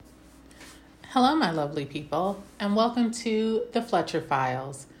Hello, my lovely people, and welcome to The Fletcher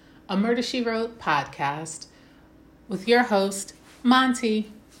Files, a Murder, She Wrote podcast with your host,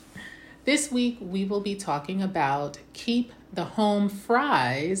 Monty. This week, we will be talking about Keep the Home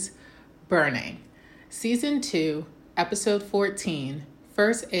Fries Burning. Season 2, Episode 14,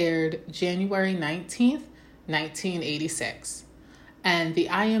 first aired January 19th, 1986. And the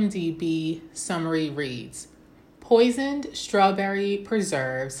IMDb summary reads, Poisoned strawberry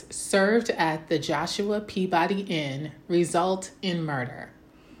preserves served at the Joshua Peabody Inn result in murder.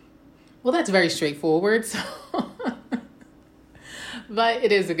 Well, that's very straightforward, but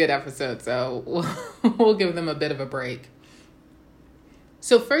it is a good episode, so we'll give them a bit of a break.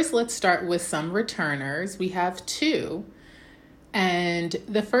 So first, let's start with some returners. We have two, and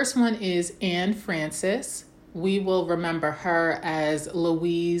the first one is Anne Francis. We will remember her as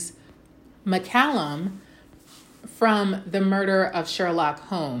Louise McCallum from the murder of Sherlock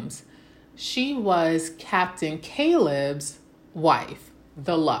Holmes. She was Captain Caleb's wife,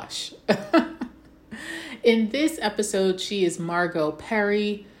 the Lush. In this episode, she is Margot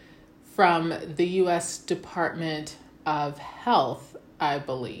Perry from the U.S. Department of Health, I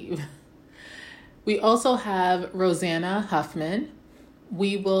believe. We also have Rosanna Huffman.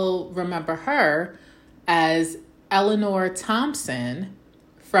 We will remember her as Eleanor Thompson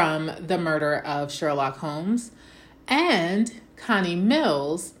from the murder of Sherlock Holmes, and Connie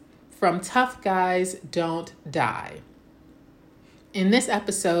Mills from Tough Guys Don't Die. In this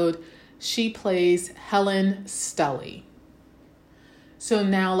episode, she plays Helen Stully. So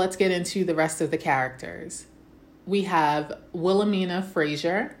now let's get into the rest of the characters. We have Wilhelmina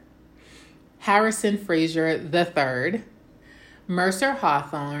Fraser, Harrison Fraser III, Mercer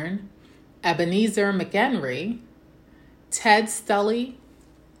Hawthorne, Ebenezer McHenry, Ted Stully,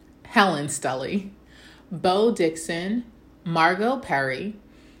 Helen Stully, Bo Dixon, Margot Perry,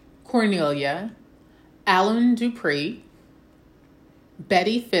 Cornelia, Alan Dupree,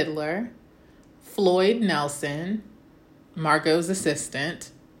 Betty Fiddler, Floyd Nelson, Margot's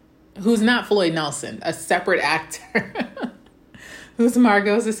assistant, who's not Floyd Nelson, a separate actor, who's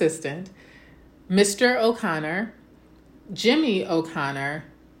Margot's assistant, Mr. O'Connor, Jimmy O'Connor,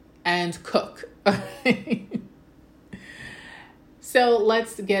 and Cook. So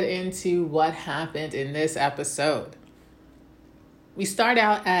let's get into what happened in this episode. We start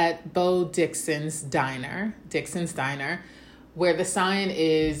out at Bo Dixon's Diner, where the sign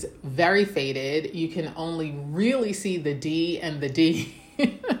is very faded. You can only really see the D and the D.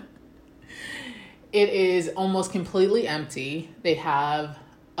 It is almost completely empty. They have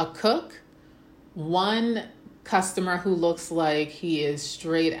a cook, one customer who looks like he is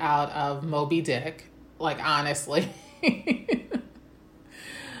straight out of Moby Dick, like honestly.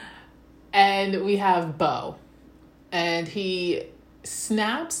 And we have Bo, and he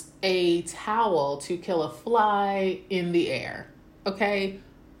snaps a towel to kill a fly in the air. Okay,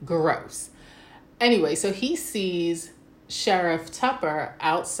 gross. Anyway, so he sees Sheriff Tupper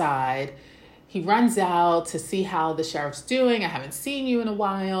outside. He runs out to see how the sheriff's doing. I haven't seen you in a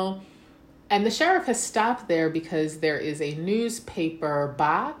while. And the sheriff has stopped there because there is a newspaper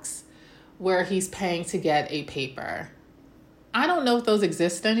box where he's paying to get a paper. I don't know if those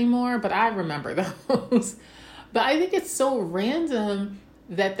exist anymore, but I remember those. But I think it's so random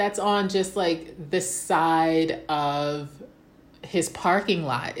that that's on just like the side of his parking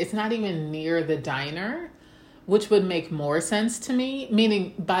lot. It's not even near the diner, which would make more sense to me,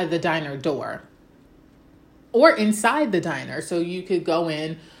 meaning by the diner door or inside the diner. So you could go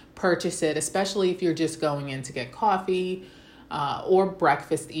in, purchase it, especially if you're just going in to get coffee or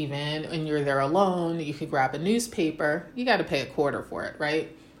breakfast even, and you're there alone. You could grab a newspaper. You got to pay $0.25 for it,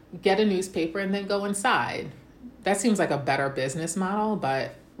 right? Get a newspaper and then go inside. That seems like a better business model,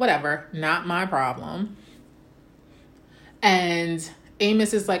 but whatever, not my problem. And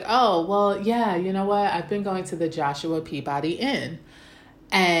Amos is like, oh, well, yeah, you know what? I've been going to the Joshua Peabody Inn.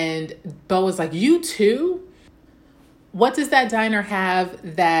 And Bo is like, you too? What does that diner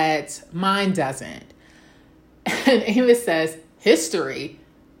have that mine doesn't? And Amos says, history,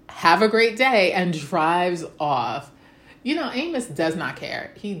 have a great day, and drives off. You know, Amos does not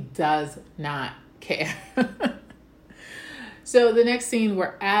care. He does not care. So the next scene,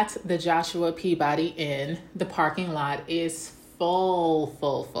 we're at the Joshua Peabody Inn. The parking lot is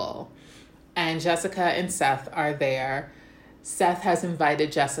full. And Jessica and Seth are there. Seth has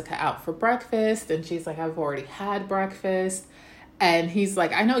invited Jessica out for breakfast, and she's like, I've already had breakfast. And he's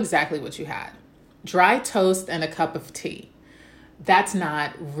like, I know exactly what you had. Dry toast and a cup of tea. That's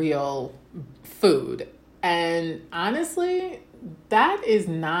not real food. And honestly, that is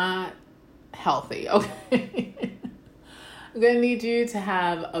not healthy, okay? I'm going to need you to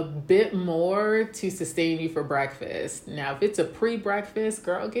have a bit more to sustain you for breakfast. Now, if it's a pre-breakfast,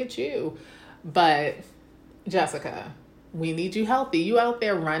 girl, get you. But Jessica, we need you healthy. You out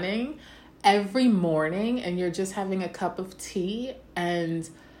there running every morning and you're just having a cup of tea and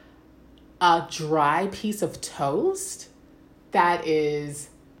a dry piece of toast? That is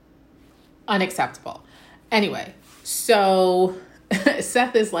unacceptable. Anyway, so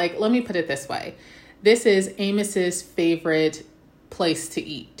Seth is like, let me put it this way. This is Amos's favorite place to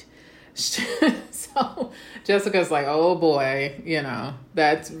eat. So Jessica's like, oh boy,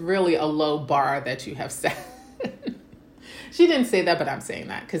 that's really a low bar that you have set. She didn't say that, but I'm saying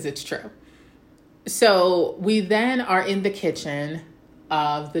that because it's true. So we then are in the kitchen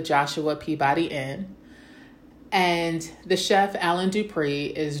of the Joshua Peabody Inn, and the chef, Alan Dupree,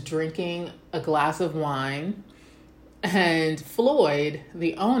 is drinking a glass of wine, and Floyd,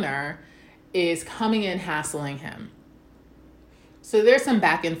 the owner, is coming in hassling him. So there's some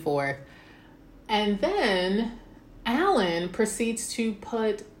back and forth. And then Alan proceeds to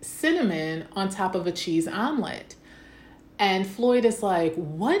put cinnamon on top of a cheese omelet. And Floyd is like,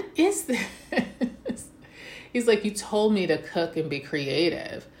 what is this? He's like, you told me to cook and be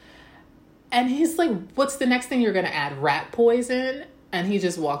creative. And he's like, what's the next thing you're going to add? Rat poison? And he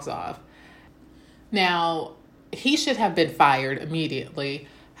just walks off. Now, he should have been fired immediately.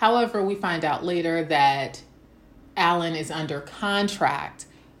 However, we find out later that Alan is under contract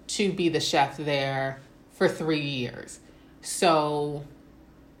to be the chef there for 3 years. So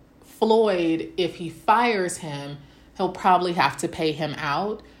Floyd, if he fires him, he'll probably have to pay him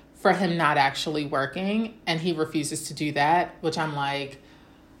out for him not actually working. And he refuses to do that, which I'm like,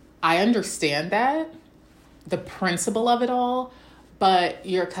 I understand that, the principle of it all, but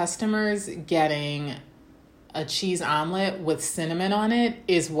your customers getting a cheese omelet with cinnamon on it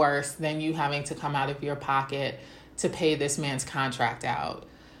is worse than you having to come out of your pocket to pay this man's contract out.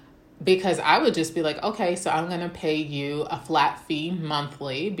 Because I would just be like, okay, so I'm going to pay you a flat fee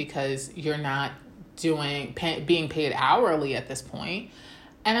monthly because you're not being paid hourly at this point.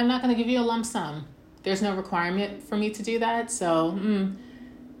 And I'm not going to give you a lump sum. There's no requirement for me to do that. So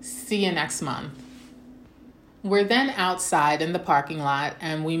see you next month. We're then outside in the parking lot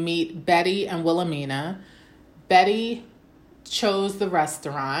and we meet Betty and Wilhelmina. Betty chose the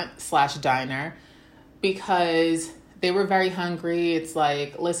restaurant/diner because they were very hungry. It's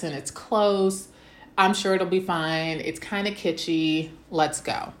like, listen, it's close. I'm sure it'll be fine. It's kind of kitschy. Let's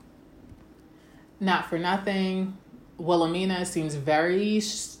go. Not for nothing, Wilhelmina seems very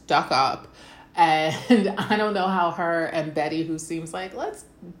stuck up. And I don't know how her and Betty, who seems like, let's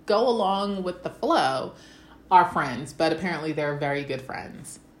go along with the flow, are friends. But apparently they're very good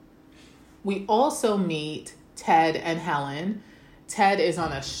friends. We also meet Ted and Helen. Ted is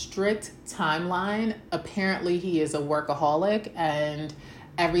on a strict timeline. Apparently he is a workaholic and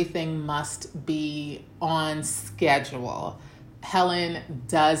everything must be on schedule. Helen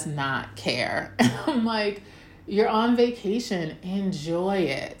does not care. I'm like, you're on vacation. Enjoy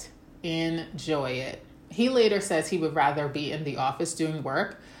it. Enjoy it. He later says he would rather be in the office doing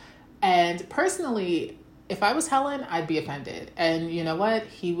work. And personally, if I was Helen, I'd be offended. And you know what?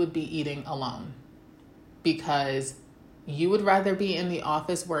 He would be eating alone. Because you would rather be in the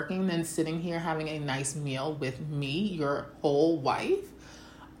office working than sitting here having a nice meal with me, your whole wife.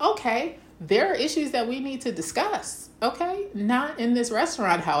 Okay, there are issues that we need to discuss. Okay, not in this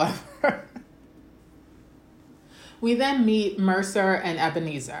restaurant, however. We then meet Mercer and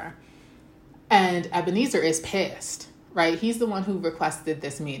Ebenezer. And Ebenezer is pissed, right? He's the one who requested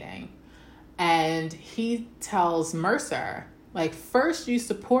this meeting. And he tells Mercer, like, first you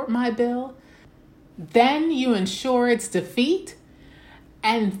support my bill, then you ensure its defeat,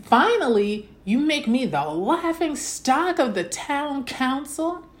 and finally you make me the laughing stock of the town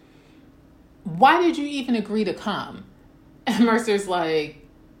council. Why did you even agree to come? And Mercer's like,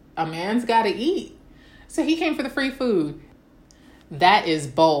 a man's got to eat. So he came for the free food. That is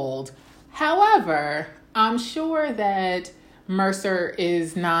bold. However, I'm sure that Mercer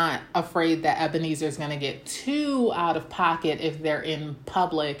is not afraid that Ebenezer is going to get too out of pocket if they're in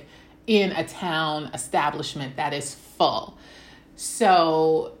public in a town establishment that is full.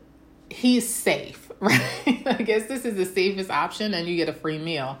 So he's safe, right? I guess this is the safest option and you get a free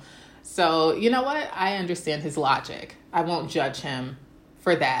meal. So you know what? I understand his logic. I won't judge him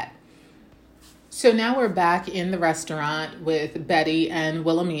for that. So now we're back in the restaurant with Betty and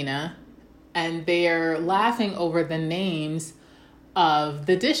Wilhelmina, and they're laughing over the names of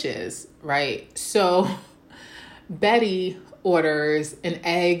the dishes, right? So Betty orders an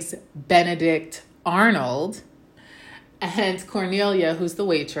eggs Benedict Arnold, and Cornelia, who's the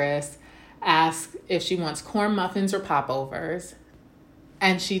waitress, asks if she wants corn muffins or popovers.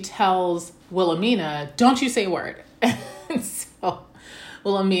 And she tells Wilhelmina, don't you say a word. And so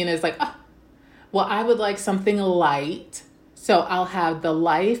Wilhelmina is like, oh, well, I would like something light. So I'll have the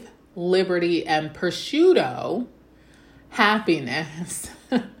life, liberty, and prosciutto happiness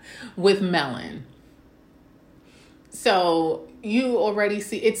with melon. So you already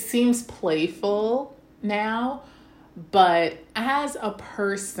see, it seems playful now, but as a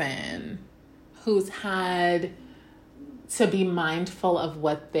person who's had to be mindful of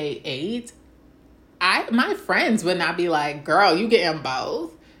what they ate, my friends would not be like, girl, you getting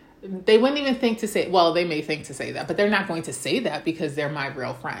both. They wouldn't even think to say, well, they may think to say that, but they're not going to say that because they're my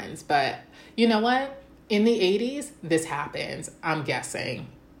real friends. But you know what? In the 80s, this happens, I'm guessing.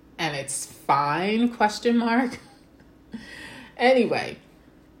 And it's fine, question mark. Anyway,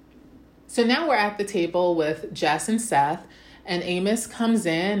 so now we're at the table with Jess and Seth, and Amos comes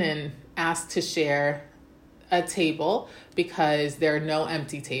in and asks to share a table because there are no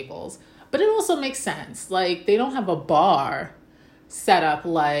empty tables. But it also makes sense. Like, they don't have a bar set up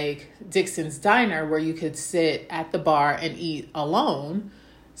like Dixon's Diner where you could sit at the bar and eat alone.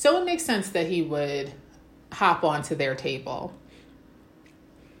 So it makes sense that he would hop onto their table.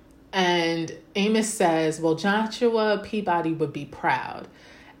 And Amos says, well, Joshua Peabody would be proud.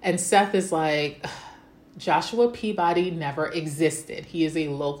 And Seth is like, Joshua Peabody never existed. He is a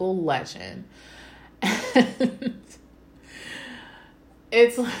local legend. And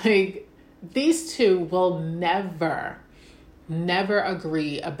it's like, these two will never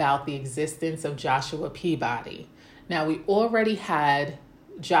agree about the existence of Joshua Peabody. Now, we already had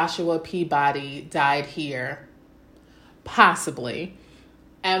Joshua Peabody died here, possibly,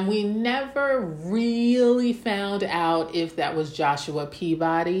 and we never really found out if that was Joshua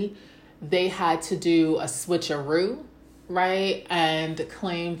Peabody. They had to do a switcheroo, right, and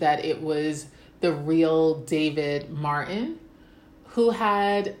claim that it was the real David Martin, who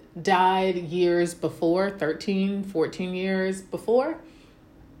had died years before, 13, 14 years before,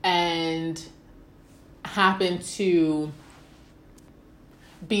 and happened to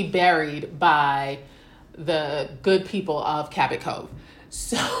be buried by the good people of Cabot Cove.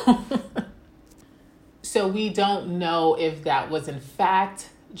 So we don't know if that was in fact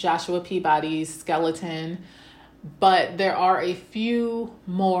Joshua Peabody's skeleton, but there are a few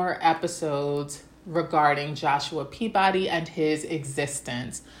more episodes regarding Joshua Peabody and his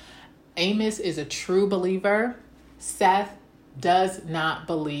existence. Amos is a true believer. Seth does not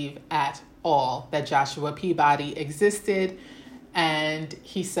believe at all that Joshua Peabody existed, and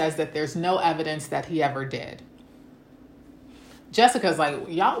he says that there's no evidence that he ever did. Jessica's like,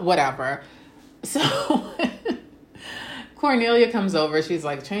 y'all, whatever. So Cornelia comes over. She's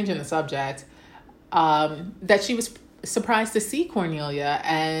like changing the subject. That she was surprised to see Cornelia,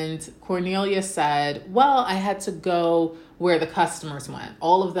 and Cornelia said, well, I had to go where the customers went.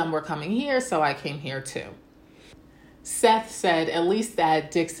 All of them were coming here, so I came here too. Seth said, at least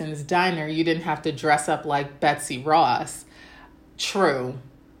at Dixon's Diner, you didn't have to dress up like Betsy Ross. True.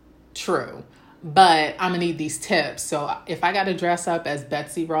 But I'm going to need these tips. So if I got to dress up as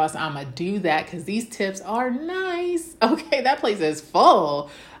Betsy Ross, I'm going to do that because these tips are nice. Okay, that place is full.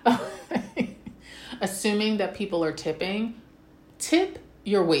 Assuming that people are tipping, tip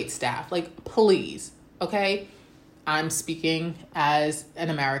your wait staff. Like, please. Okay? I'm speaking as an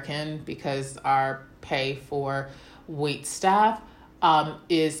American because our pay for wait staff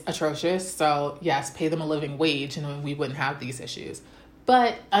is atrocious. So yes, pay them a living wage and then we wouldn't have these issues.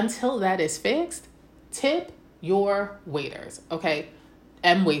 But until that is fixed, tip your waiters, okay?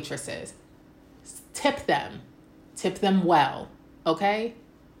 And waitresses. Tip them. Tip them well, okay?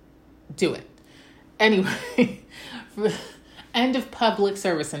 Do it. Anyway, end of public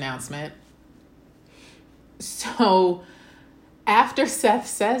service announcement. So after Seth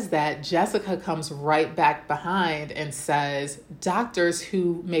says that, Jessica comes right back behind and says, doctors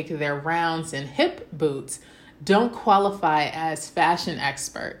who make their rounds in hip boots don't qualify as fashion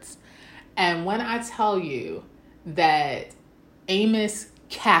experts. And when I tell you that Amos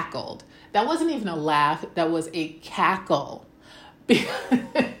cackled, that wasn't even a laugh, that was a cackle.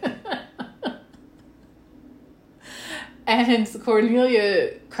 And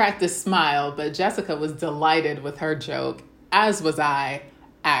Cornelia cracked a smile, but Jessica was delighted with her joke, as was I,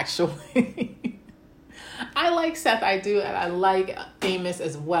 actually. I like Seth, I do, and I like Amos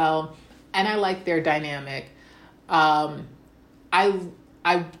as well, and I like their dynamic. I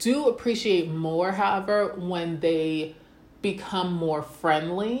do appreciate more, however, when they become more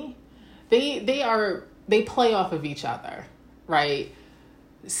friendly. They play off of each other, right?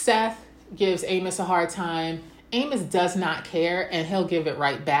 Seth gives Amos a hard time. Amos does not care, and he'll give it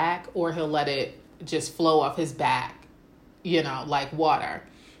right back, or he'll let it just flow off his back, like water.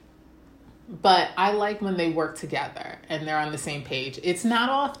 But I like when they work together and they're on the same page. It's not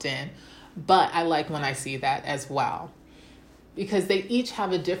often, but I like when I see that as well. Because they each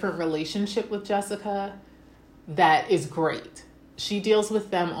have a different relationship with Jessica that is great. She deals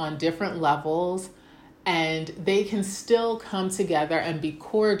with them on different levels, and they can still come together and be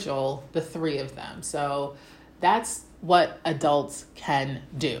cordial, the three of them. So that's what adults can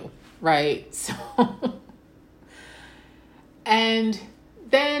do, right? So, and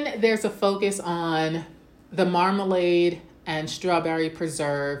then there's a focus on the marmalade and strawberry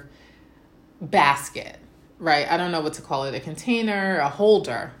preserve basket, right? I don't know what to call it, a container, a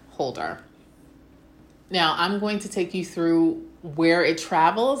holder. Now, I'm going to take you through where it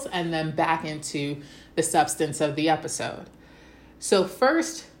travels and then back into the substance of the episode. So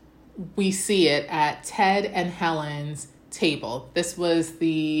first, we see it at Ted and Helen's table. This was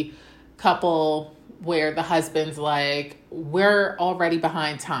the couple where the husband's like, we're already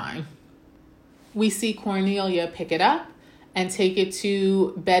behind time. We see Cornelia pick it up and take it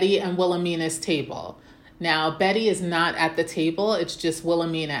to Betty and Wilhelmina's table. Now, Betty is not at the table. It's just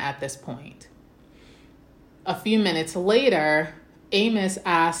Wilhelmina at this point. A few minutes later, Amos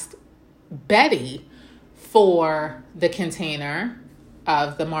asked Betty for the container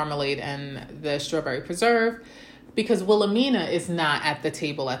of the marmalade and the strawberry preserve because Wilhelmina is not at the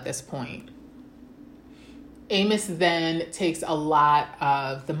table at this point. Amos then takes a lot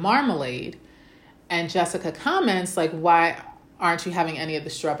of the marmalade, and Jessica comments, like, why aren't you having any of the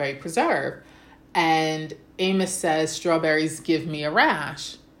strawberry preserve? And Amos says, strawberries give me a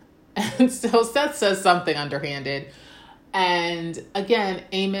rash. And so Seth says something underhanded. And again,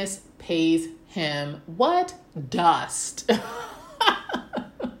 Amos pays him what? Dust.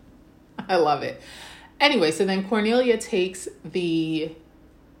 I love it. Anyway, so then Cornelia takes the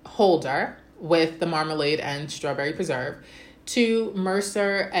holder with the marmalade and strawberry preserve to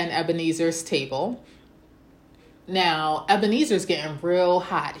Mercer and Ebenezer's table. Now, Ebenezer's getting real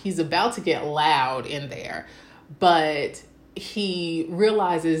hot. He's about to get loud in there, but he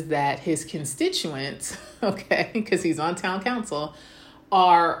realizes that his constituents, okay, because he's on town council,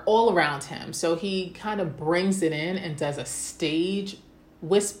 are all around him. So he kind of brings it in and does a stage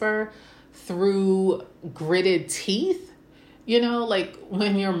whisper through gritted teeth. Like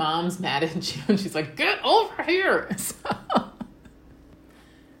when your mom's mad at you and she's like, get over here. So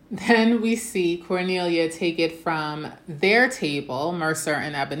then we see Cornelia take it from their table, Mercer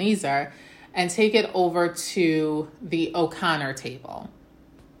and Ebenezer, and take it over to the O'Connor table.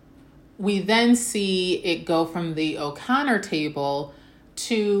 We then see it go from the O'Connor table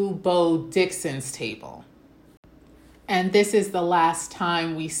to Bo Dixon's table. And this is the last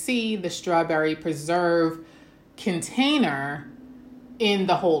time we see the strawberry preserve container in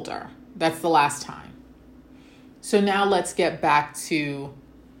the holder. That's the last time. So now let's get back to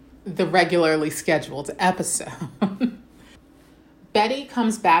the regularly scheduled episode. Betty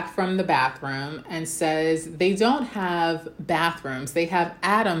comes back from the bathroom and says they don't have bathrooms. They have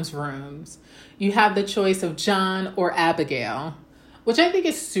Adam's rooms. You have the choice of John or Abigail, which I think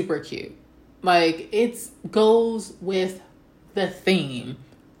is super cute. Like, it goes with the theme.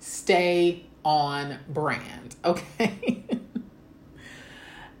 Stay on brand, okay?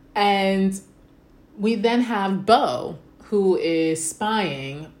 And we then have Bo, who is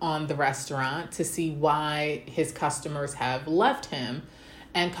spying on the restaurant to see why his customers have left him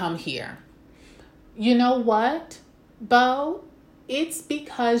and come here. You know what, Bo? It's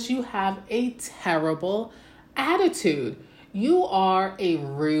because you have a terrible attitude. You are a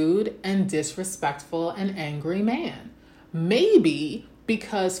rude and disrespectful and angry man. Maybe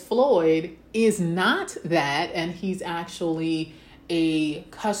because Floyd is not that, and he's actually a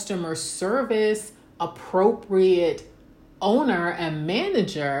customer service appropriate owner and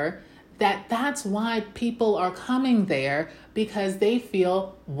manager, that's why people are coming there, because they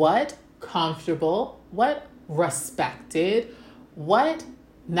feel what? Comfortable, what? Respected, what?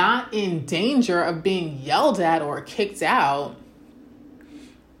 Not in danger of being yelled at or kicked out.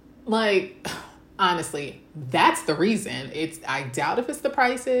 Like, honestly, that's the reason. I doubt if it's the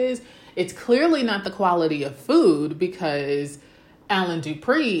prices. It's clearly not the quality of food, because Alan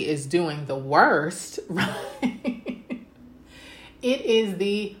Dupree is doing the worst, right? It is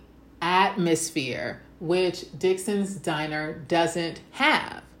the atmosphere, which Dixon's Diner doesn't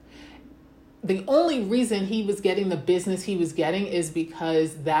have. The only reason he was getting the business he was getting is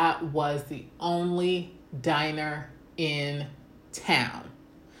because that was the only diner in town.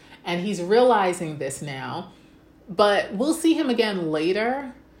 And he's realizing this now, but we'll see him again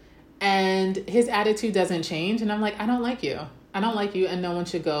later. And his attitude doesn't change. And I'm like, I don't like you. I don't like you, and no one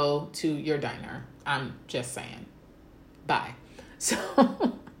should go to your diner. I'm just saying. Bye. So,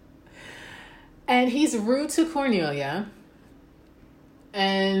 and he's rude to Cornelia.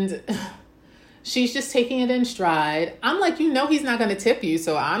 And she's just taking it in stride. I'm like, he's not going to tip you,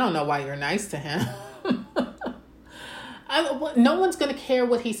 so I don't know why you're nice to him. No one's going to care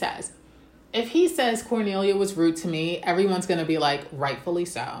what he says. If he says Cornelia was rude to me, everyone's going to be like, rightfully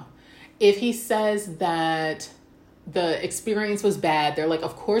so. If he says that the experience was bad, they're like,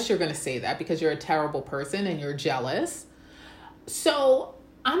 of course you're going to say that because you're a terrible person and you're jealous. So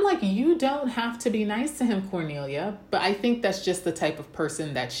I'm like, you don't have to be nice to him, Cornelia. But I think that's just the type of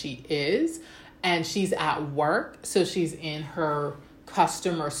person that she is. And she's at work, so she's in her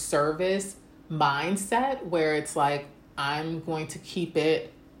customer service mindset where it's like, I'm going to keep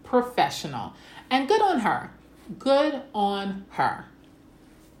it professional. And good on her. Good on her.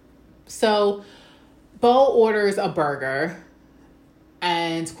 So Bo orders a burger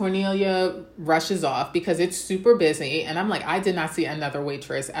and Cornelia rushes off because it's super busy. And I'm like, I did not see another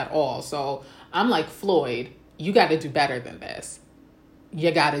waitress at all. So I'm like, Floyd, you got to do better than this.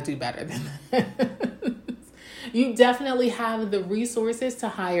 You got to do better than this. You definitely have the resources to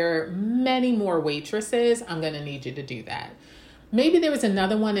hire many more waitresses. I'm going to need you to do that. Maybe there was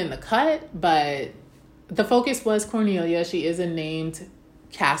another one in the cut, but the focus was Cornelia. She is a named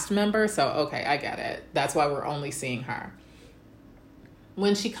cast member. So, okay, I get it. That's why we're only seeing her.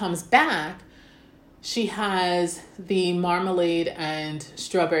 When she comes back, she has the marmalade and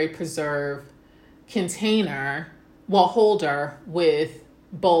strawberry preserve holder with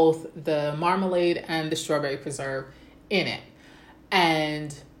both the marmalade and the strawberry preserve in it.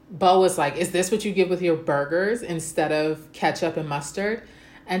 And Bo was like, is this what you give with your burgers instead of ketchup and mustard?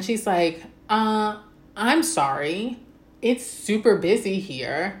 And she's like, I'm sorry. It's super busy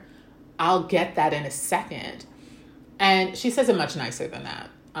here. I'll get that in a second. And she says it much nicer than that,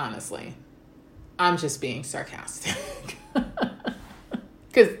 honestly. I'm just being sarcastic.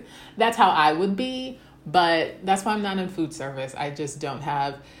 Because that's how I would be. But that's why I'm not in food service. I just don't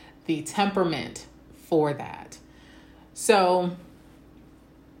have the temperament for that. So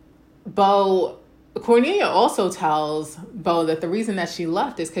Cornelia also tells Bo that the reason that she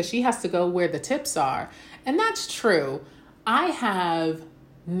left is because she has to go where the tips are. And that's true. I have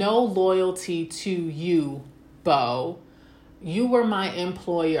no loyalty to you, Bo. You were my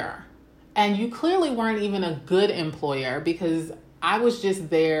employer. And you clearly weren't even a good employer because I was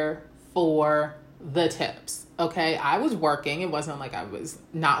just there for the tips. Okay, I was working. It wasn't like I was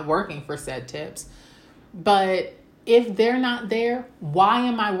not working for said tips. But if they're not there, why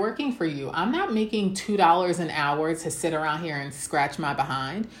am I working for you? I'm not making $2 an hour to sit around here and scratch my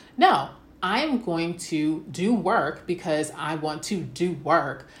behind. No, I am going to do work because I want to do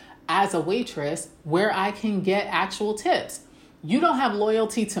work as a waitress where I can get actual tips. You don't have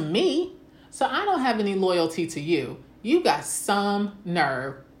loyalty to me, so I don't have any loyalty to you. You got some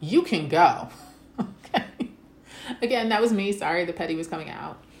nerve. You can go. Okay. Again, that was me. Sorry, the petty was coming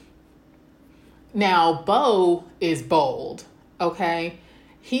out. Now, Bo is bold. Okay.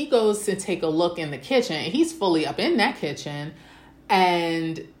 He goes to take a look in the kitchen. He's fully up in that kitchen.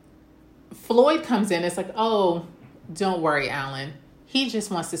 And Floyd comes in. It's like, oh, don't worry, Alan. He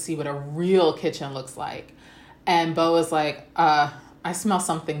just wants to see what a real kitchen looks like. And Bo is like, I smell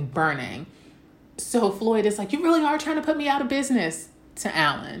something burning. So Floyd is like, you really are trying to put me out of business, to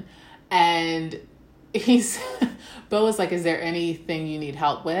Alan. And Bo is like, is there anything you need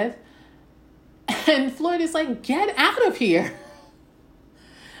help with? And Floyd is like, get out of here.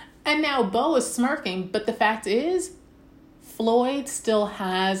 And now Bo is smirking, but the fact is, Floyd still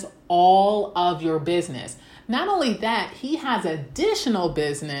has all of your business. Not only that, he has additional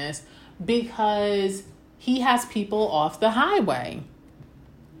business because he has people off the highway.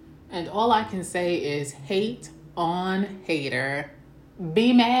 And all I can say is hate on hater.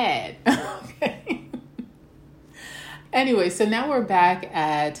 Be mad. Okay. Anyway, so now we're back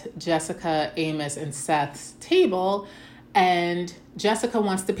at Jessica, Amos, and Seth's table. And Jessica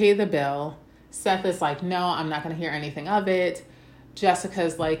wants to pay the bill. Seth is like, no, I'm not going to hear anything of it.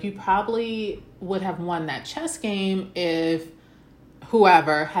 Jessica's like, you probably would have won that chess game if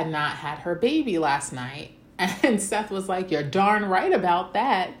whoever had not had her baby last night. And Seth was like, you're darn right about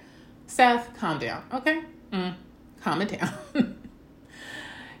that. Seth, calm down, okay? Calm it down.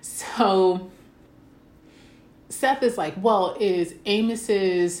 So Seth is like, well, is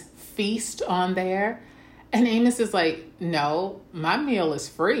Amos's feast on there? And Amos is like, no, my meal is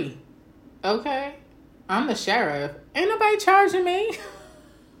free. Okay? I'm the sheriff. Ain't nobody charging me.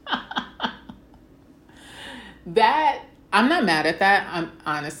 That I'm not mad at that. I'm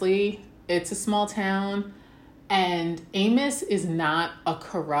honestly, it's a small town, and Amos is not a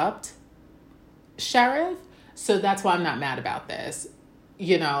corrupt sheriff, so that's why I'm not mad about this.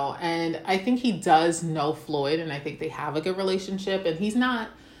 And I think he does know Floyd, and I think they have a good relationship, and he's not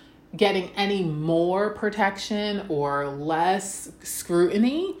getting any more protection or less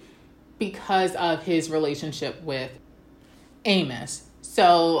scrutiny because of his relationship with Amos.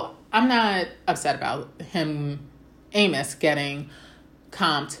 So I'm not upset about Amos getting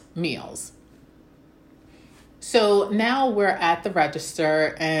comped meals. So now we're at the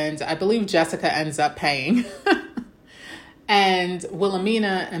register, and I believe Jessica ends up paying. And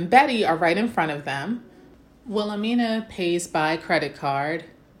Wilhelmina and Betty are right in front of them. Wilhelmina pays by credit card,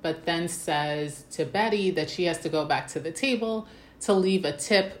 but then says to Betty that she has to go back to the table to leave a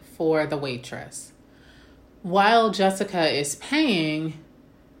tip for the waitress. While Jessica is paying,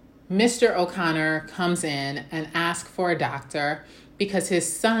 Mr. O'Connor comes in and asks for a doctor because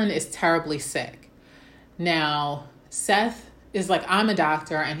his son is terribly sick. Now, Seth is like, I'm a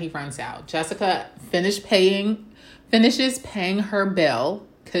doctor, and he runs out. Jessica finishes paying her bill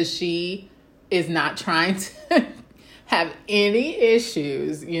because she is not trying to have any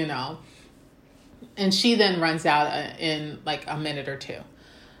issues, And she then runs out in like a minute or two.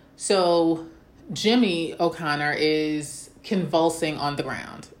 So Jimmy O'Connor is convulsing on the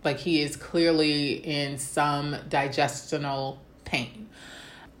ground. Like, he is clearly in some digestional pain.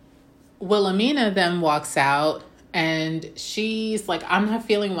 Wilhelmina then walks out, and she's like, I'm not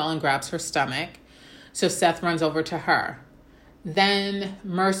feeling well, and grabs her stomach. So Seth runs over to her. Then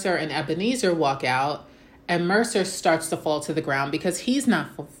Mercer and Ebenezer walk out, and Mercer starts to fall to the ground because he's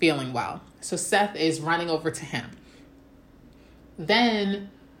not feeling well. So Seth is running over to him.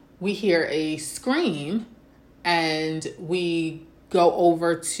 Then we hear a scream, and we go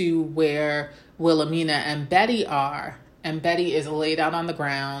over to where Wilhelmina and Betty are. And Betty is laid out on the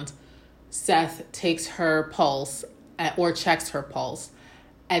ground. Seth takes her pulse, or checks her pulse,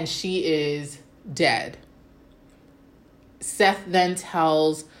 and she is dead. Seth then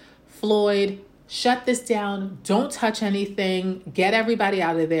tells Floyd, shut this down, don't touch anything, get everybody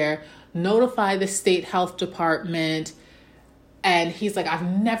out of there, notify the state health department. And he's like, I've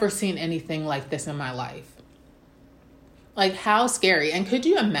never seen anything like this in my life. Like, how scary. And could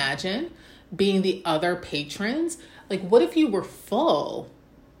you imagine being the other patrons? Like, what if you were full,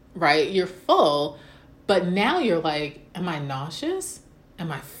 right? You're full, but now you're like, am I nauseous?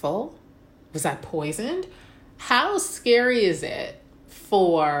 Am I full? Was I poisoned? How scary is it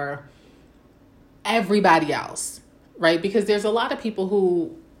for everybody else, right? Because there's a lot of people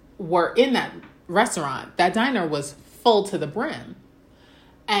who were in that restaurant. That diner was full to the brim.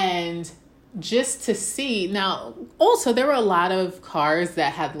 And just to see, now, also there were a lot of cars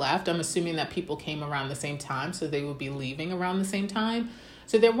that had left. I'm assuming that people came around the same time, so they would be leaving around the same time.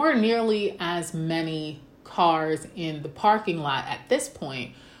 So there weren't nearly as many cars in the parking lot at this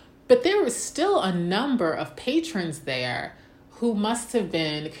point. But there was still a number of patrons there who must have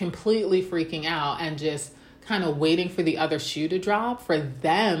been completely freaking out and just kind of waiting for the other shoe to drop for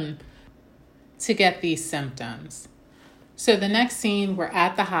them to get these symptoms. So the next scene, we're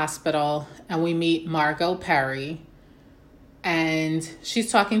at the hospital and we meet Margot Perry, and she's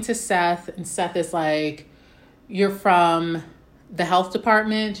talking to Seth, and Seth is like, you're from the health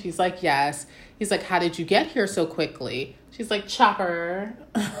department? She's like, yes. He's like, how did you get here so quickly? She's like, chopper.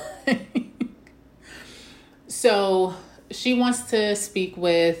 So she wants to speak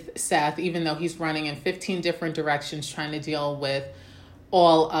with Seth, even though he's running in 15 different directions trying to deal with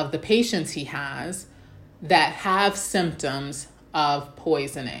all of the patients he has that have symptoms of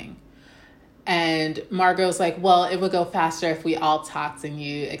poisoning. And Margot's like, well, it would go faster if we all talked and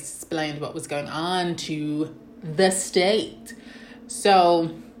you explained what was going on to the state.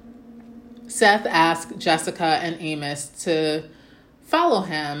 So Seth asked Jessica and Amos to follow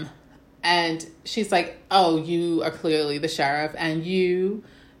him. And she's like, oh, you are clearly the sheriff. And you,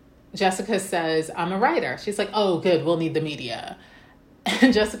 Jessica says, I'm a writer. She's like, oh, good, we'll need the media.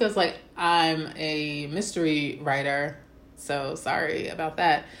 And Jessica's like, I'm a mystery writer, so sorry about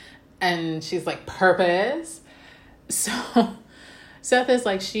that. And she's like, purpose? So Seth is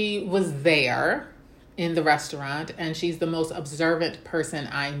like, she was there in the restaurant, and she's the most observant person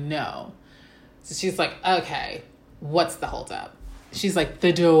I know. So she's like, okay, what's the holdup? She's like,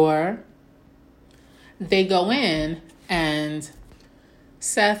 the door. They go in, and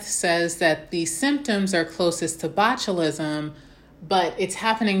Seth says that the symptoms are closest to botulism, but it's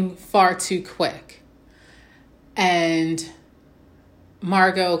happening far too quick. And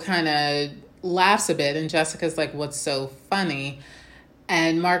Margot kind of laughs a bit, and Jessica's like, what's so funny?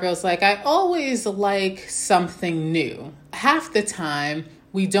 And Margot's like, I always like something new. Half the time,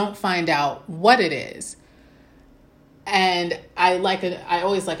 we don't find out what it is. And I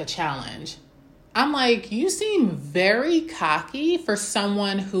always like a challenge. I'm like, you seem very cocky for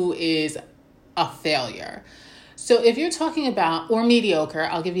someone who is a failure. So if you're talking about, or mediocre,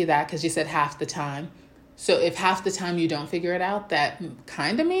 I'll give you that because you said half the time. So if half the time you don't figure it out, that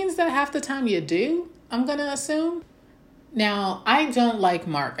kind of means that half the time you do, I'm going to assume. Now, I don't like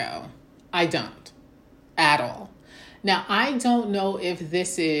Margot. I don't at all. Now, I don't know if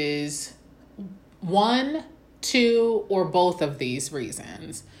this is one, two, or both of these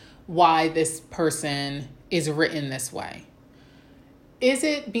reasons why this person is written this way. Is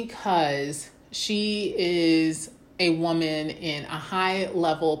it because she is a woman in a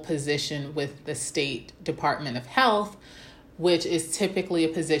high-level position with the State Department of Health, which is typically a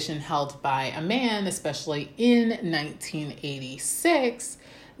position held by a man, especially in 1986,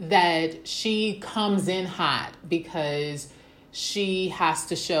 that she comes in hot because she has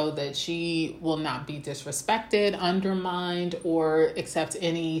to show that she will not be disrespected, undermined, or accept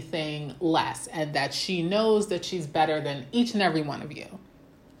anything less, and that she knows that she's better than each and every one of you?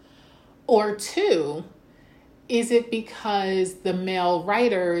 Or two, is it because the male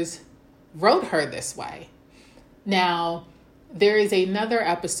writers wrote her this way? Now, there is another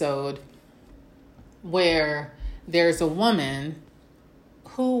episode where there's a woman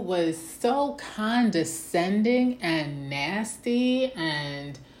who was so condescending and nasty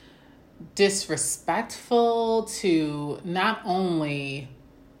and disrespectful to not only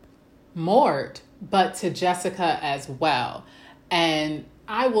Mort, but to Jessica as well. And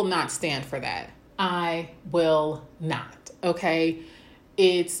I will not stand for that. I will not, okay?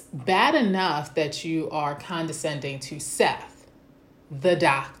 It's bad enough that you are condescending to Seth, the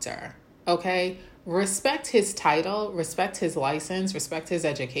doctor, okay? Respect his title, respect his license, respect his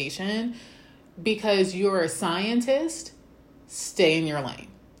education. Because you're a scientist, stay in your lane,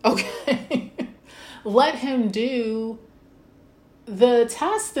 okay? Let him do the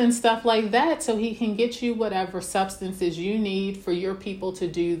test and stuff like that so he can get you whatever substances you need for your people to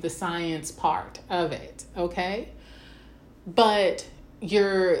do the science part of it, okay? But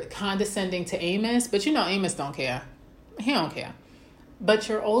you're condescending to Amos, but you know Amos don't care. He don't care. But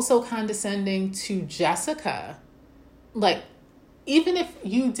you're also condescending to Jessica. Like, even if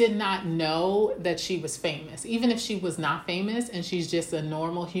you did not know that she was famous, even if she was not famous and she's just a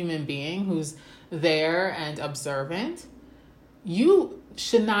normal human being who's there and observant, you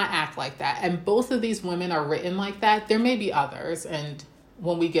should not act like that. And both of these women are written like that. There may be others, and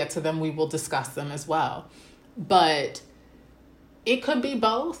when we get to them, we will discuss them as well. But it could be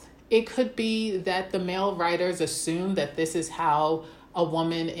both. It could be that the male writers assume that this is how a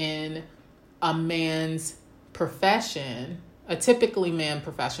woman in a man's profession, a typically man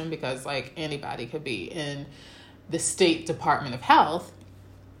profession, because like anybody could be in the State Department of Health,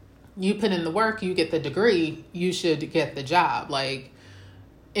 you put in the work, you get the degree, you should get the job. Like,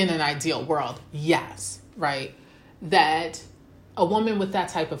 in an ideal world, yes, right? That a woman with that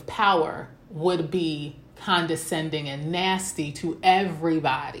type of power would be condescending and nasty to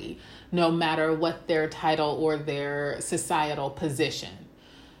everybody, no matter what their title or their societal position.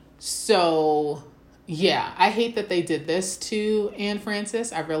 So, yeah, I hate that they did this to Anne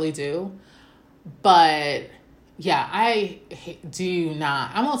Francis. I really do. But yeah, I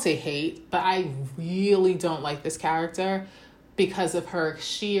won't say hate, but I really don't like this character because of her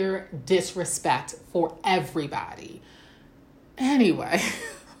sheer disrespect for everybody. Anyway,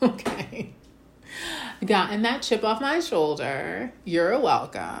 okay. Gotten that chip off my shoulder. You're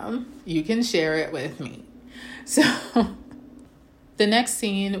welcome. You can share it with me. So the next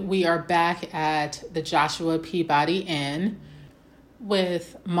scene, we are back at the Joshua Peabody Inn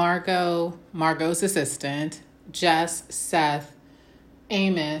with Margot's assistant, Jess, Seth,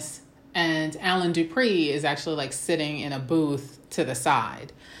 Amos, and Alan Dupree is actually like sitting in a booth to the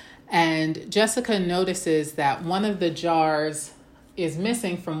side. And Jessica notices that one of the jars is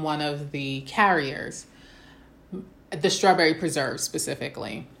missing from one of the carriers, the strawberry preserve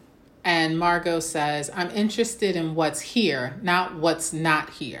specifically. And Margot says, I'm interested in what's here, not what's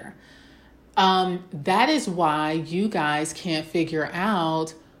not here. That is why you guys can't figure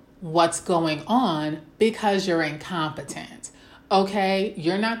out what's going on, because you're incompetent. Okay,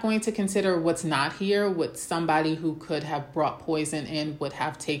 you're not going to consider what's not here, what somebody who could have brought poison in would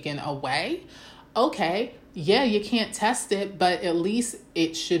have taken away. Okay, yeah, you can't test it, but at least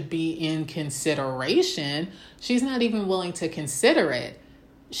it should be in consideration. She's not even willing to consider it.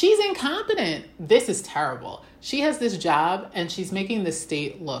 She's incompetent. This is terrible. She has this job and she's making the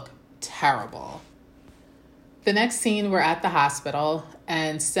state look terrible. the next scene, we're at the hospital,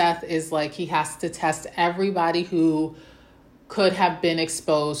 and Seth is like, he has to test everybody who could have been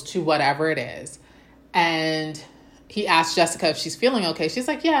exposed to whatever it is. And he asked Jessica if she's feeling okay. She's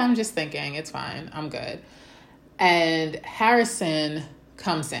like, yeah, I'm just thinking. It's fine. I'm good. And Harrison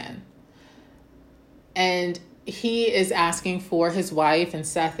comes in. And he is asking for his wife. And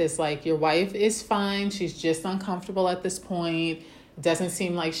Seth is like, your wife is fine. She's just uncomfortable at this point. It doesn't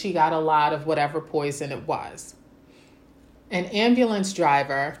seem like she got a lot of whatever poison it was. An ambulance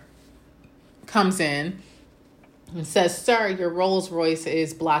driver comes in and says, sir, your Rolls Royce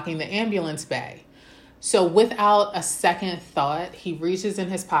is blocking the ambulance bay. So without a second thought, he reaches in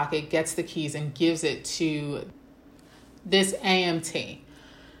his pocket, gets the keys, and gives it to this AMT.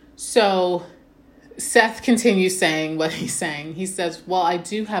 So Seth continues saying what he's saying. He says, well, I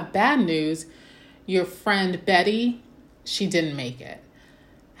do have bad news. Your friend Betty, she didn't make it.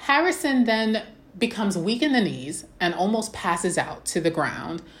 Harrison then becomes weak in the knees and almost passes out to the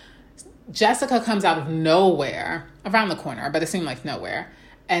ground. Jessica comes out of nowhere, around the corner, but it seemed like nowhere.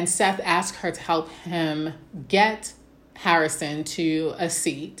 And Seth asks her to help him get Harrison to a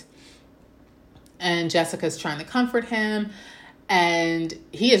seat. And Jessica's trying to comfort him. And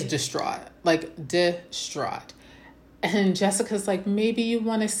he is distraught, like distraught. And Jessica's like, maybe you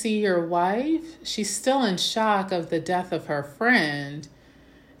want to see your wife? She's still in shock of the death of her friend.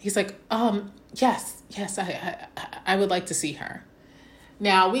 He's like, yes, I would like to see her.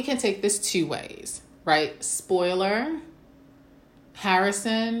 Now, we can take this two ways, right? Spoiler,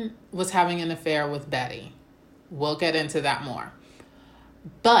 Harrison was having an affair with Betty. We'll get into that more.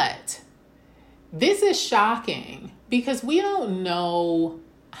 But this is shocking because we don't know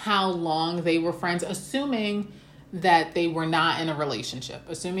how long they were friends, assuming that they were not in a relationship,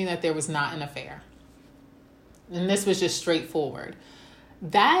 assuming that there was not an affair. And this was just straightforward.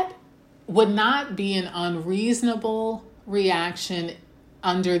 That would not be an unreasonable reaction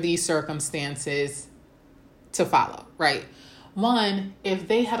under these circumstances to follow, right? One, if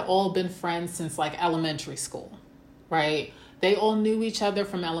they had all been friends since like elementary school, right? They all knew each other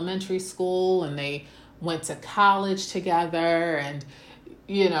from elementary school and they went to college together and,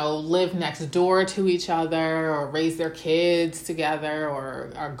 you know, lived next door to each other or raised their kids together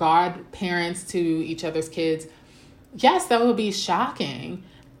or are godparents to each other's kids. Yes, that would be shocking.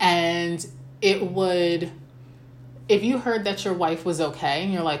 And it would, if you heard that your wife was okay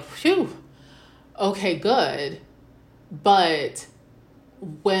and you're like, phew, okay, good. But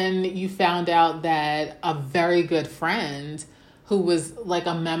when you found out that a very good friend who was like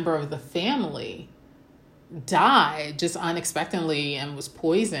a member of the family died just unexpectedly and was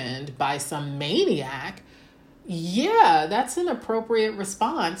poisoned by some maniac, yeah, that's an appropriate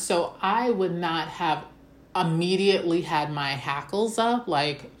response. So I would not have immediately had my hackles up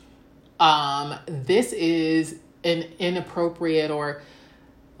like, this is an inappropriate or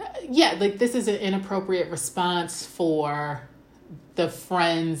this is an inappropriate response for the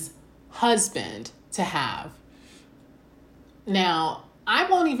friend's husband to have. Now, I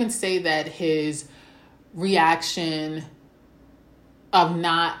won't even say that his reaction of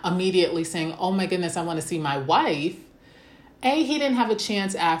not immediately saying, oh my goodness, I want to see my wife. A, he didn't have a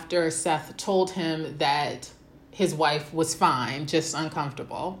chance after Seth told him that his wife was fine, just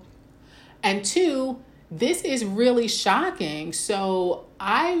uncomfortable. And two, this is really shocking. So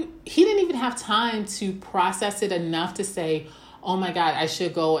he didn't even have time to process it enough to say, oh my God, I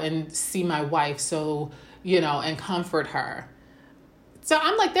should go and see my wife. So, and comfort her. So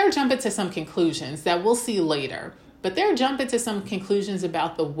I'm like, they're jumping to some conclusions that we'll see later, but they're jumping to some conclusions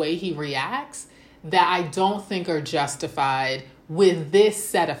about the way he reacts that I don't think are justified with this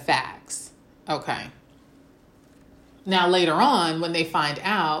set of facts. Okay. Now, later on, when they find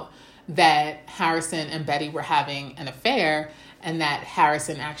out that Harrison and Betty were having an affair and that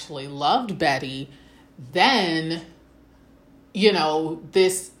Harrison actually loved Betty, then,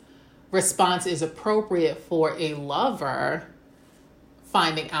 this response is appropriate for a lover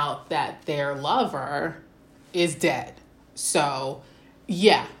finding out that their lover is dead. So,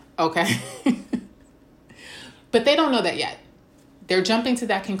 yeah, okay. But they don't know that yet. They're jumping to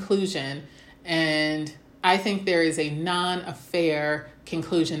that conclusion, and I think there is a non-affair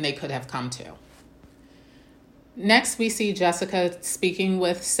conclusion they could have come to. Next, we see Jessica speaking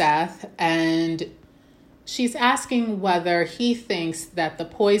with Seth, and she's asking whether he thinks that the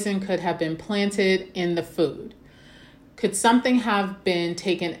poison could have been planted in the food. Could something have been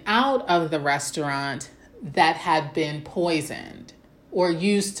taken out of the restaurant that had been poisoned or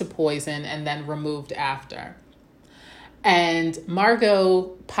used to poison and then removed after? And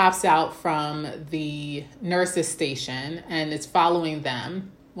Margot pops out from the nurse's station and is following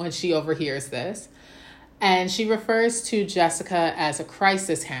them when she overhears this. And she refers to Jessica as a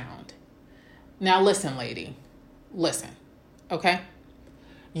crisis hound. Now listen, lady. Listen. Okay?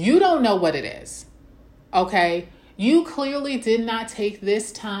 You don't know what it is. Okay? You clearly did not take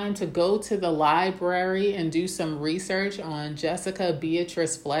this time to go to the library and do some research on Jessica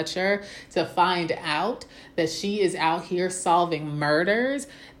Beatrice Fletcher to find out that she is out here solving murders,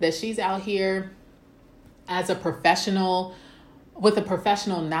 that she's out here as a professional with a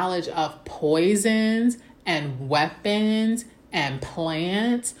professional knowledge of poisons and weapons and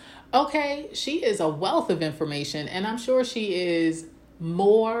plants. Okay, she is a wealth of information, and I'm sure she is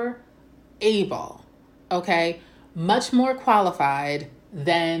more able, okay, much more qualified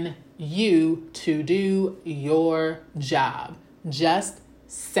than you to do your job. Just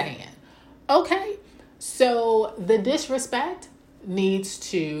saying. Okay, so the disrespect needs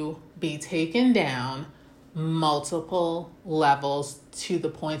to be taken down multiple levels to the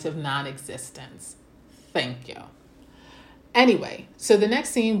point of non-existence. Thank you. Anyway, so the next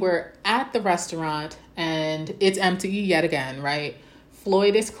scene, we're at the restaurant and it's empty yet again, right?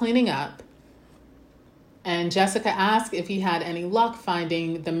 Floyd is cleaning up and Jessica asks if he had any luck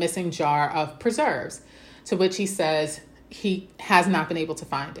finding the missing jar of preserves, to which he says he has not been able to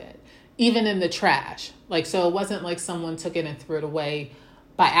find it, even in the trash. Like, so it wasn't like someone took it and threw it away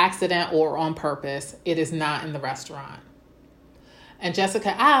by accident or on purpose. It is not in the restaurant. And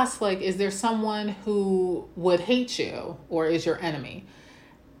Jessica asks, like, is there someone who would hate you or is your enemy?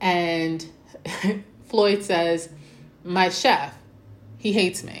 And Floyd says, my chef, he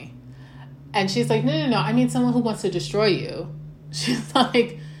hates me. And she's like, no, I mean someone who wants to destroy you. He's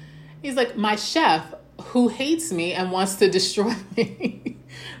like, my chef who hates me and wants to destroy me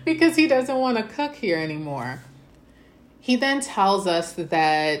because he doesn't want to cook here anymore. He then tells us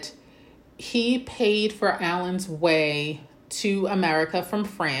that he paid for Alan's way to America from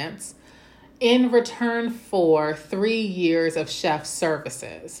France in return for 3 years of chef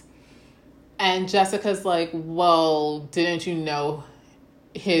services. And Jessica's like, well, didn't you know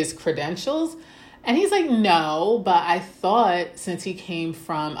his credentials? And he's like, no, but I thought since he came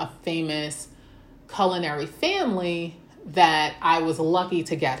from a famous culinary family that I was lucky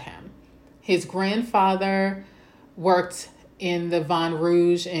to get him. His grandfather worked in the Vin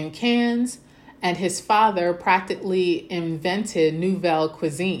Rouge in Cannes, and his father practically invented Nouvelle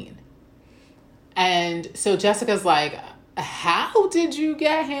Cuisine. And so Jessica's like, how did you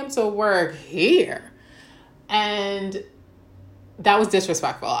get him to work here? And that was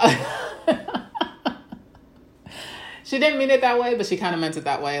disrespectful. She didn't mean it that way, but she kind of meant it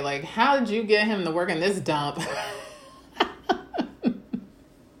that way. Like, how did you get him to work in this dump?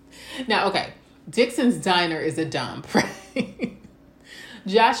 Now, okay, Dixon's Diner is a dump, right?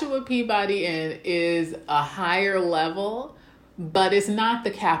 Joshua Peabody Inn is a higher level, but it's not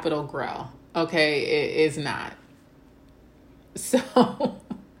the Capitol Grill. Okay, it is not. So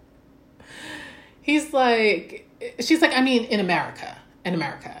she's like, I mean, in America,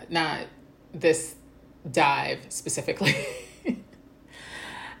 not this dive specifically.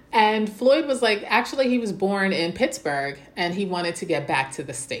 And Floyd was like, actually, he was born in Pittsburgh and he wanted to get back to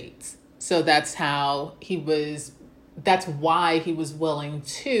the States. So that's why he was willing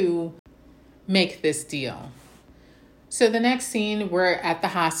to make this deal. So the next scene, we're at the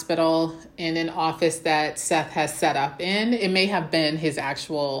hospital in an office that Seth has set up in. It may have been his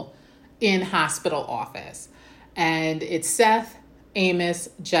actual in-hospital office. And it's Seth, Amos,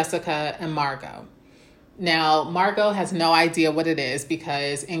 Jessica, and Margot. Now, Margot has no idea what it is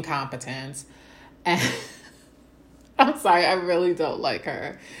because incompetence. And I'm sorry, I really don't like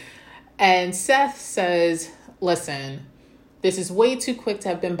her. And Seth says, listen, this is way too quick to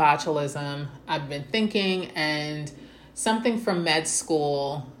have been botulism. I've been thinking, and something from med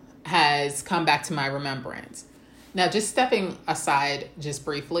school has come back to my remembrance. Now, just stepping aside just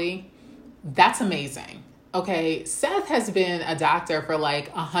briefly, that's amazing. Okay, Seth has been a doctor for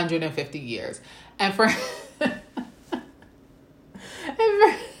like 150 years. And for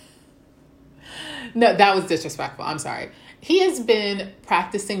no, that was disrespectful. I'm sorry. He has been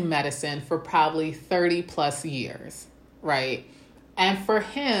practicing medicine for probably 30 plus years, right? And for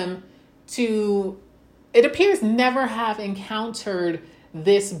him to, it appears, never have encountered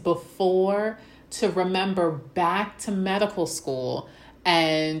this before, to remember back to medical school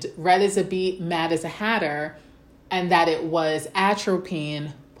and red as a beet, mad as a hatter, and that it was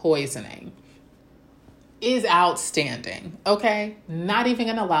atropine poisoning is outstanding, okay? Not even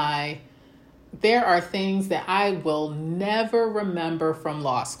gonna lie. There are things that I will never remember from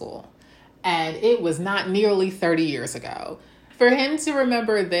law school. And it was not nearly 30 years ago. For him to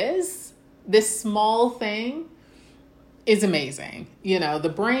remember this small thing, is amazing.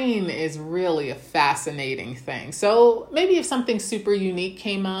 The brain is really a fascinating thing. So maybe if something super unique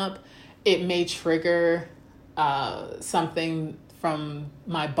came up, it may trigger something from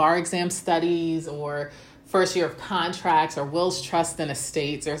my bar exam studies or first year of contracts or wills, trust, and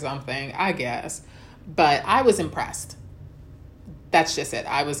estates or something, I guess. But I was impressed. That's just it.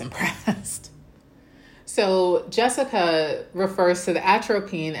 I was impressed. So Jessica refers to the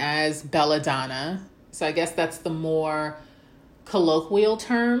atropine as belladonna. So I guess that's the more colloquial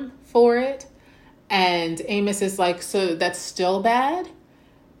term for it. And Amos is like, so that's still bad?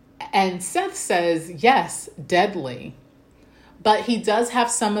 And Seth says, yes, deadly. But he does have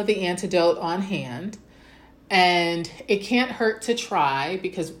some of the antidote on hand. And it can't hurt to try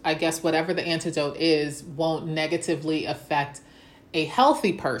because I guess whatever the antidote is won't negatively affect a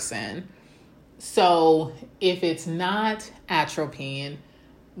healthy person. So if it's not atropine,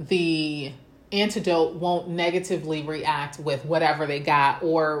 the antidote won't negatively react with whatever they got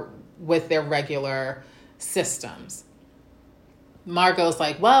or with their regular systems. Margot's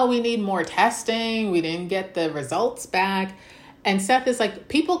like, well, we need more testing. We didn't get the results back. And Seth is like,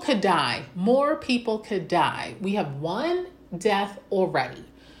 people could die. More people could die. We have one death already.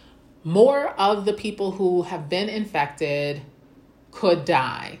 More of the people who have been infected could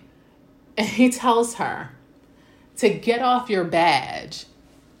die. And he tells her to get off your badge.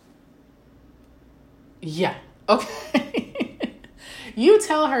 Yeah, okay. You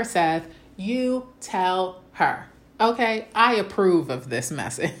tell her, Seth. You tell her. Okay, I approve of this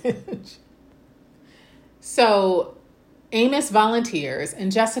message. So Amos volunteers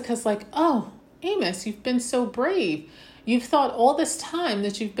and Jessica's like, oh, Amos, you've been so brave. You've thought all this time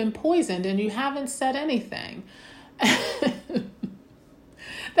that you've been poisoned and you haven't said anything.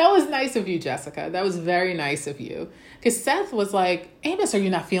 That was nice of you, Jessica. That was very nice of you. Because Seth was like, Amos, are you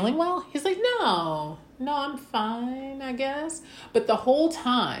not feeling well? He's like, no, I'm fine, I guess. But the whole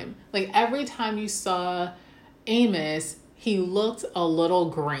time, like every time you saw Amos, he looked a little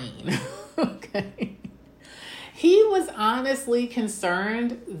green. Okay. He was honestly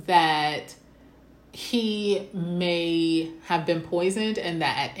concerned that he may have been poisoned and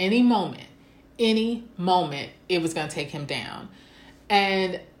that at any moment, it was going to take him down.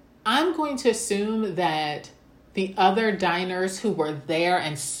 And I'm going to assume that the other diners who were there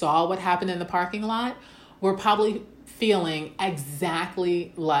and saw what happened in the parking lot were probably feeling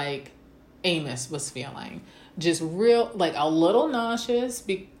exactly like Amos was feeling. Just like a little nauseous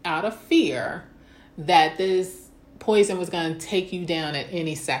out of fear that this poison was going to take you down at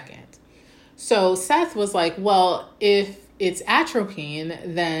any second. So Seth was like, well, if it's atropine,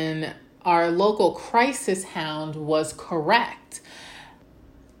 then our local crisis hound was correct.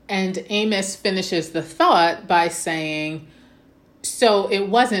 And Amos finishes the thought by saying, so it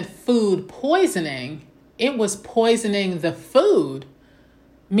wasn't food poisoning, it was poisoning the food,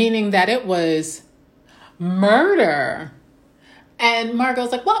 meaning that it was murder. And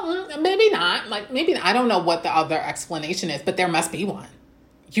Margot's like, well, maybe not. Like, maybe I don't know what the other explanation is, but there must be one.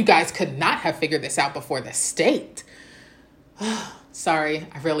 You guys could not have figured this out before the state. Sorry,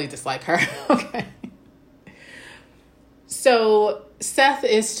 I really dislike her. Okay. So Seth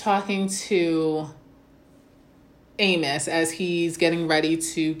is talking to Amos as he's getting ready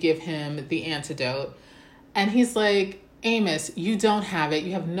to give him the antidote. And he's like, Amos, you don't have it.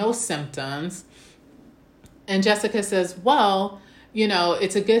 You have no symptoms. And Jessica says, well,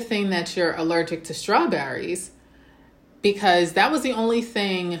 it's a good thing that you're allergic to strawberries because that was the only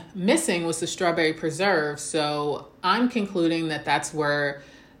thing missing was the strawberry preserve. So I'm concluding that that's where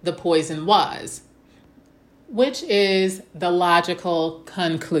the poison was, which is the logical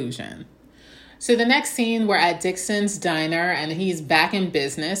conclusion. So the next scene, we're at Dixon's diner and he's back in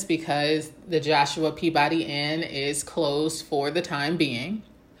business because the Joshua Peabody Inn is closed for the time being.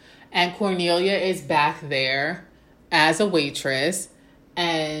 And Cornelia is back there as a waitress.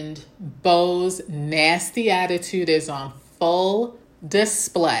 And Beau's nasty attitude is on full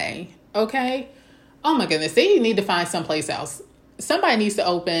display. Okay? Oh my goodness. They need to find someplace else. Somebody needs to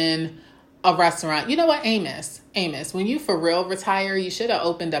open a restaurant. You know what, Amos, when you for real retire, you should have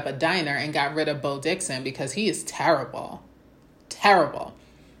opened up a diner and got rid of Beau Dixon because he is terrible. Terrible.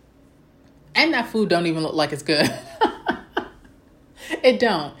 And that food don't even look like it's good. It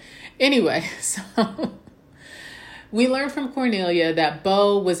don't. Anyway, so we learned from Cornelia that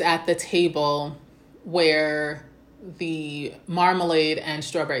Beau was at the table where the marmalade and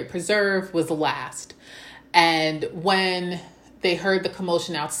strawberry preserve was last. And when they heard the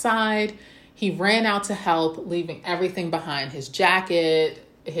commotion outside, he ran out to help, leaving everything behind. His jacket,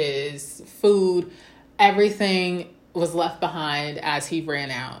 his food, everything was left behind as he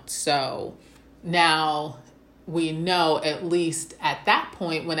ran out. So now we know, at least at that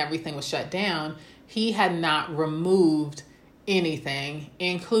point when everything was shut down, he had not removed anything,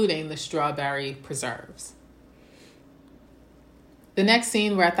 including the strawberry preserves. The next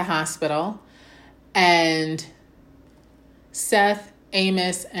scene, we're at the hospital, and Seth,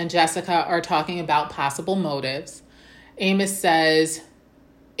 Amos, and Jessica are talking about possible motives. Amos says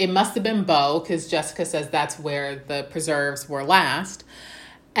it must have been Bo, because Jessica says that's where the preserves were last.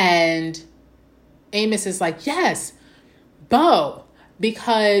 And Amos is like, yes, Bo,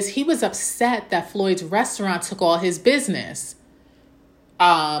 because he was upset that Floyd's restaurant took all his business.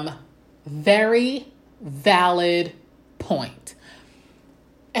 Very valid point.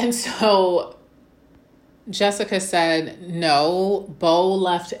 And so Jessica said, no, Bo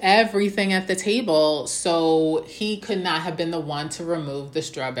left everything at the table, so he could not have been the one to remove the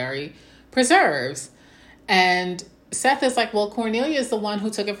strawberry preserves. And Seth is like, well, Cornelia is the one who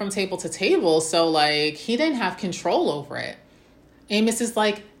took it from table to table, so like he didn't have control over it. Amos is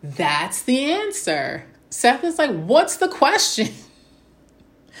like, that's the answer. Seth is like, what's the question?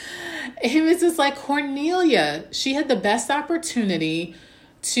 Amos is like, Cornelia, she had the best opportunity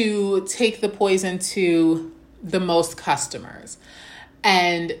to take the poison to the most customers.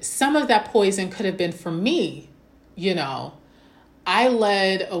 And some of that poison could have been for me. You know, I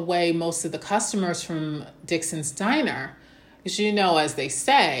led away most of the customers from Dixon's Diner. Because, you know, as they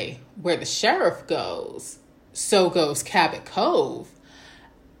say, where the sheriff goes, so goes Cabot Cove.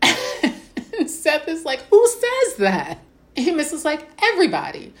 And Seth is like, who says that? Amos is like,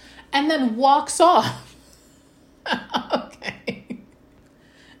 everybody. And then walks off. Okay.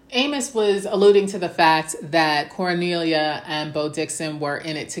 Amos was alluding to the fact that Cornelia and Bo Dixon were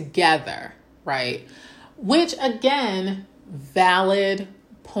in it together, right? Which, again, valid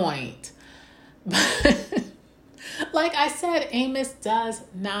point. But like I said, Amos does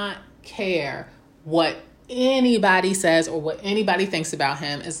not care what anybody says or what anybody thinks about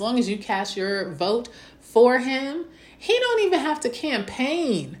him. As long as you cast your vote for him, he don't even have to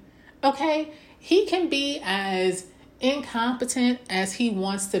campaign, okay? He can be as incompetent as he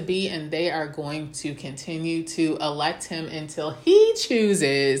wants to be, and they are going to continue to elect him until he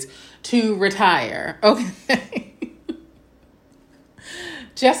chooses to retire, okay?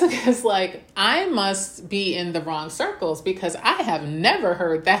 Jessica's like, I must be in the wrong circles because I have never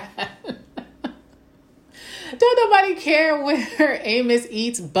heard that. Don't nobody care where Amos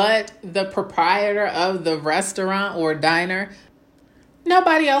eats but the proprietor of the restaurant or diner?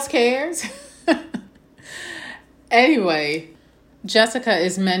 Nobody else cares. Anyway, Jessica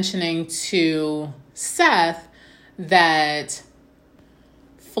is mentioning to Seth that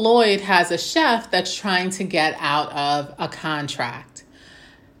Floyd has a chef that's trying to get out of a contract.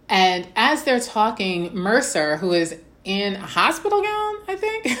 And as they're talking, Mercer, who is in a hospital gown, I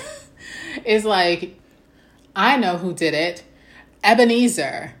think, is like, I know who did it.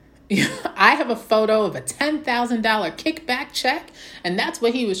 Ebenezer. I have a photo of a $10,000 kickback check, and that's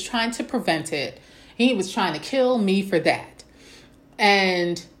what he was trying to prevent it. He was trying to kill me for that.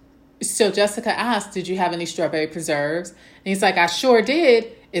 And so Jessica asked, did you have any strawberry preserves? And he's like, I sure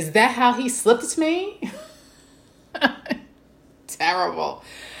did. Is that how he slipped me? Terrible.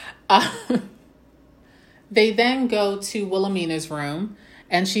 They then go to Wilhelmina's room,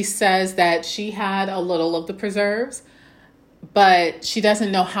 and she says that she had a little of the preserves, but she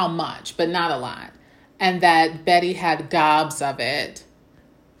doesn't know how much, but not a lot. And that Betty had gobs of it.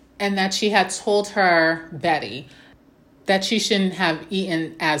 And that she had told her, Betty, that she shouldn't have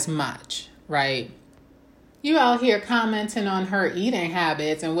eaten as much, right? You out here commenting on her eating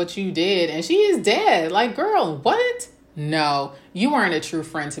habits and what you did, and she is dead. Like, girl, what? No, you weren't a true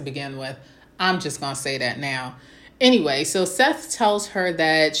friend to begin with. I'm just going to say that now. Anyway, so Seth tells her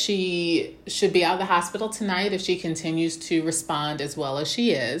that she should be out of the hospital tonight if she continues to respond as well as she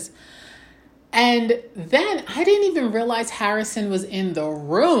is. And then I didn't even realize Harrison was in the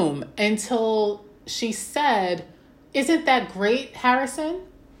room until she said, isn't that great, Harrison?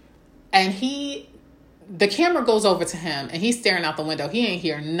 And the camera goes over to him and he's staring out the window. He ain't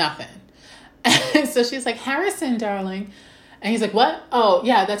hear nothing. And so she's like, Harrison, darling. And he's like, what? Oh,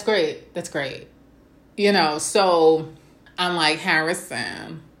 yeah, that's great. That's great. You know, so I'm like,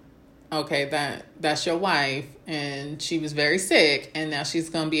 Harrison, okay, that's your wife. And she was very sick. And now she's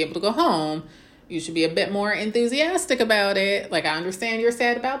going to be able to go home. You should be a bit more enthusiastic about it. Like, I understand you're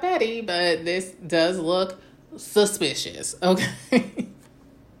sad about Betty, but this does look suspicious. Okay.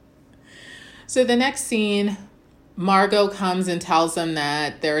 So the next scene, Margot comes and tells them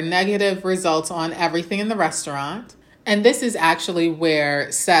that there are negative results on everything in the restaurant. And this is actually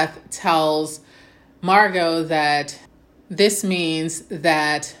where Seth tells Margot that this means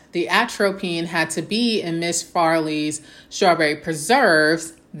that the atropine had to be in Miss Farley's strawberry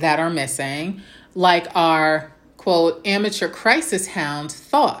preserves that are missing, like our, quote, amateur crisis hound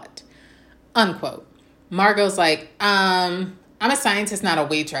thought, unquote. Margot's like, I'm a scientist, not a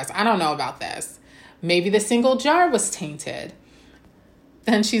waitress. I don't know about this. Maybe the single jar was tainted.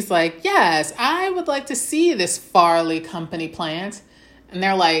 Then she's like, yes, I would like to see this Farley company plant. And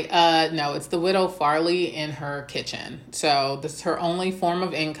they're like, no, it's the widow Farley in her kitchen. So this is her only form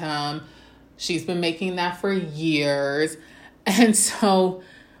of income. She's been making that for years. And so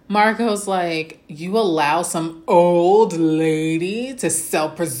Margot's like, you allow some old lady to sell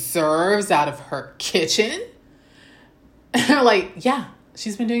preserves out of her kitchen? And they're like, yeah,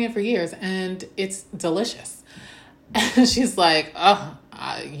 she's been doing it for years and it's delicious. And she's like, oh,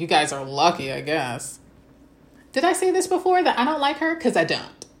 you guys are lucky, I guess. Did I say this before that I don't like her? Because I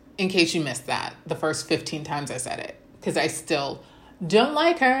don't. In case you missed that, the first 15 times I said it. Because I still don't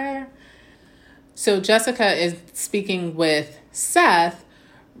like her. So Jessica is speaking with Seth.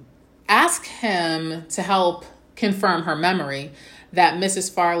 Ask him to help confirm her memory that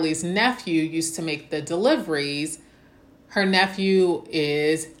Mrs. Farley's nephew used to make the deliveries. Her nephew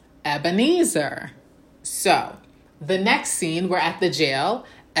is Ebenezer. So the next scene, we're at the jail.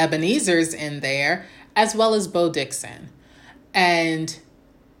 Ebenezer's in there, as well as Bo Dixon. And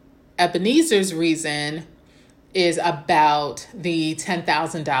Ebenezer's reason is about the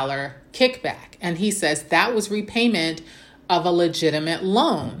 $10,000 kickback. And he says that was repayment of a legitimate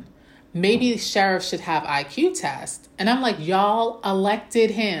loan. Maybe the sheriff should have IQ tests. And I'm like, y'all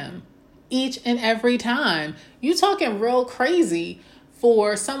elected him each and every time. You talking real crazy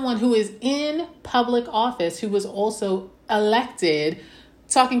for someone who is in public office, who was also elected,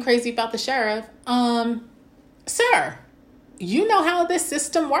 talking crazy about the sheriff. Sir, you know how this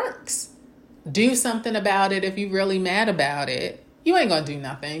system works. Do something about it if you're really mad about it. You ain't gonna do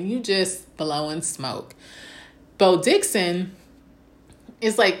nothing. You just blowing smoke. Bo Dixon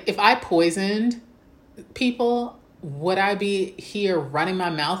is like, if I poisoned people, would I be here running my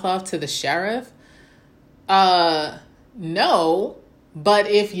mouth off to the sheriff? No. But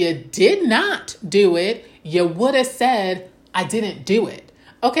if you did not do it, you would have said, I didn't do it.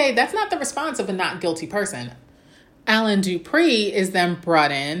 Okay, that's not the response of a not guilty person. Alan Dupree is then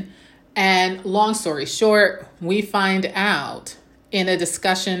brought in, and long story short, we find out in a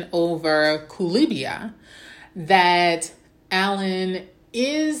discussion over Coolibia that Alan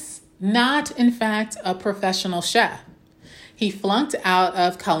is not, in fact, a professional chef. He flunked out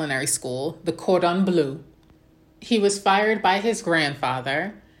of culinary school, the Cordon Bleu. He was fired by his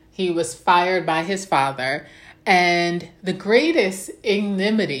grandfather. He was fired by his father. And the greatest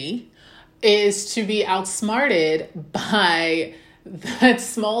ignominy is to be outsmarted by that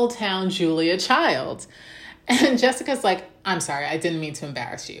small town Julia Child. And Jessica's like, I'm sorry, I didn't mean to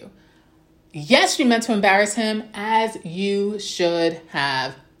embarrass you. Yes, you meant to embarrass him, as you should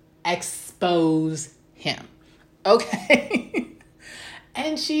have. Expose him. Okay?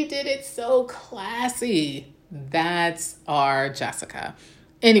 And she did it so classy. That's our Jessica.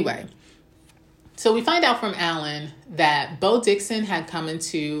 Anyway, so we find out from Alan that Bo Dixon had come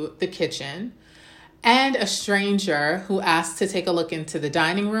into the kitchen, and a stranger who asked to take a look into the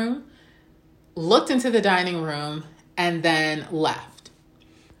dining room looked into the dining room and then left.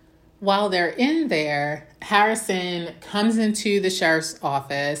 While they're in there, Harrison comes into the sheriff's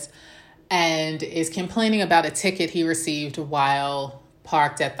office and is complaining about a ticket he received while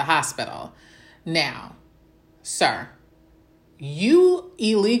parked at the hospital. Now, sir, you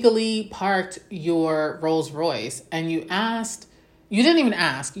illegally parked your Rolls Royce and you didn't even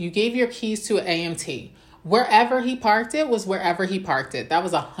ask. You gave your keys to an AMT. Wherever he parked it was wherever he parked it. That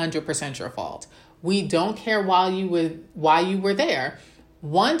was 100% your fault. We don't care why you were there.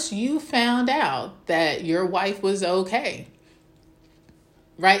 Once you found out that your wife was okay,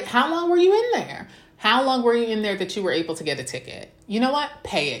 right? How long were you in there? How long were you in there that you were able to get a ticket? You know what?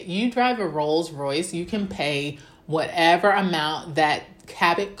 Pay it. You drive a Rolls Royce. You can pay whatever amount that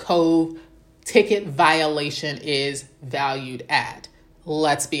Cabot Cove ticket violation is valued at.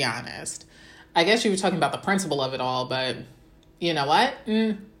 Let's be honest. I guess you were talking about the principle of it all, but you know what?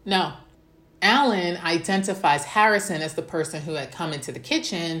 No. Alan identifies Harrison as the person who had come into the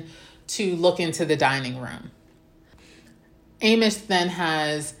kitchen to look into the dining room. Amos then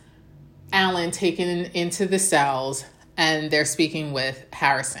has Alan taken into the cells and they're speaking with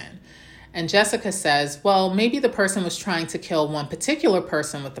Harrison. And Jessica says, well, maybe the person was trying to kill one particular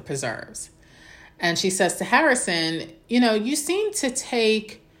person with the preserves. And she says to Harrison, you seem to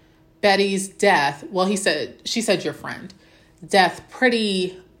take Betty's death, she said your friend, death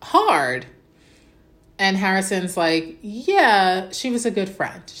pretty hard. And Harrison's like, yeah, she was a good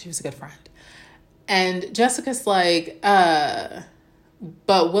friend. She was a good friend. And Jessica's like, but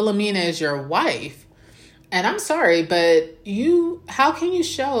Wilhelmina is your wife. And I'm sorry, but how can you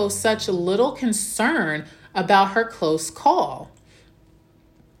show such little concern about her close call?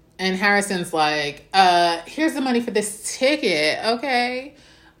 And Harrison's like, here's the money for this ticket, okay?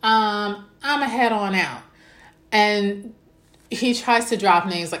 I'm gonna head on out. And he tries to drop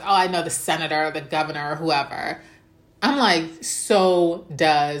names like, oh, I know the senator, the governor, or whoever. I'm like, so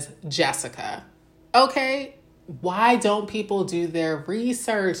does Jessica. Okay, why don't people do their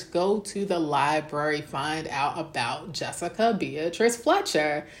research? Go to the library, find out about Jessica Beatrice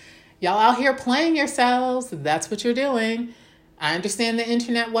Fletcher. Y'all out here playing yourselves. That's what you're doing. I understand the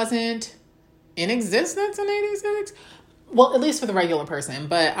internet wasn't in existence in 86. Well, at least for the regular person.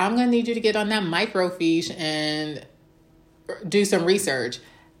 But I'm going to need you to get on that microfiche and do some research.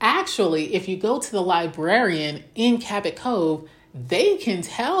 Actually, if you go to the librarian in Cabot Cove, they can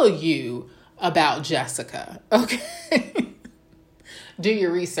tell you about Jessica. Okay? Do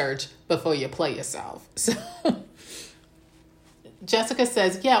your research before you play yourself. So Jessica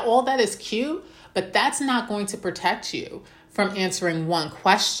says, yeah, all that is cute, but that's not going to protect you from answering one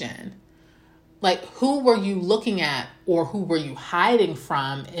question. Like, who were you looking at or who were you hiding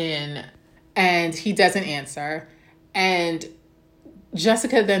from in? And he doesn't answer. And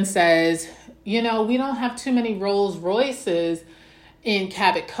Jessica then says, we don't have too many Rolls Royces in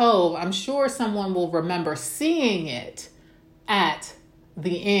Cabot Cove. I'm sure someone will remember seeing it at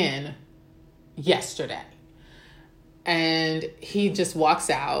the inn yesterday. And he just walks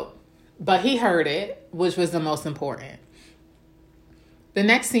out, but he heard it, which was the most important. The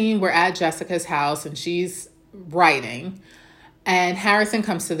next scene, we're at Jessica's house and she's writing, and Harrison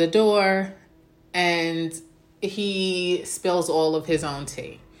comes to the door and he spills all of his own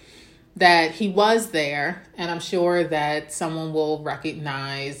tea. That he was there, and I'm sure that someone will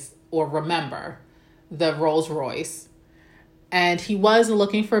recognize or remember the Rolls Royce. And he was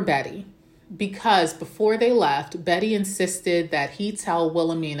looking for Betty because before they left, Betty insisted that he tell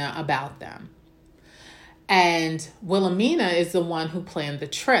Wilhelmina about them. And Wilhelmina is the one who planned the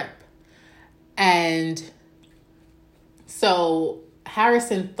trip. And so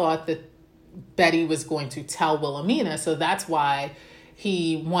Harrison thought that Betty was going to tell Wilhelmina, so that's why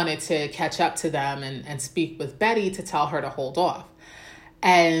he wanted to catch up to them and speak with Betty to tell her to hold off.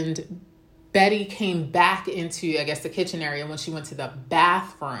 And Betty came back into, I guess, the kitchen area. When she went to the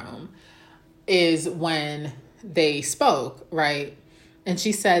bathroom is when they spoke, right? And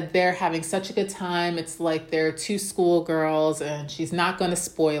she said they're having such a good time. It's like they're two schoolgirls and she's not going to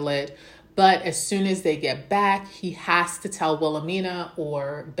spoil it. But as soon as they get back, he has to tell Wilhelmina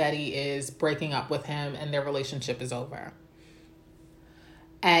or Betty is breaking up with him and their relationship is over.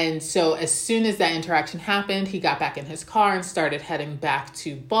 And so as soon as that interaction happened, he got back in his car and started heading back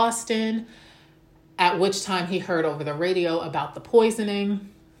to Boston, at which time he heard over the radio about the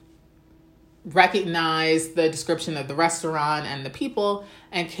poisoning, recognized the description of the restaurant and the people,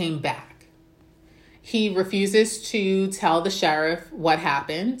 and came back. He refuses to tell the sheriff what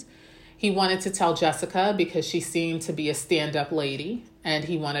happened. He wanted to tell Jessica because she seemed to be a stand-up lady, and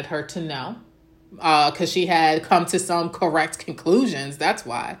he wanted her to know. Because she had come to some correct conclusions, that's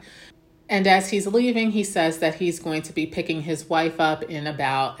why. And as he's leaving, he says that he's going to be picking his wife up in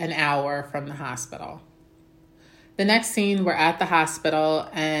about an hour from the hospital. The next scene, we're at the hospital,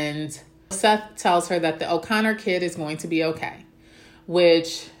 and Seth tells her that the O'Connor kid is going to be okay,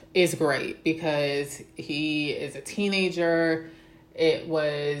 which is great because he is a teenager. It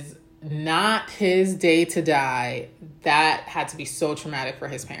was not his day to die. That had to be so traumatic for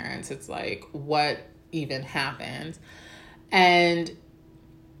his parents. It's like, what even happened? And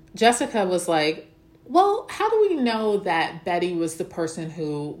Jessica was like, well, how do we know that Betty was the person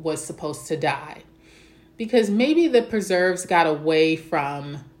who was supposed to die? Because maybe the preserves got away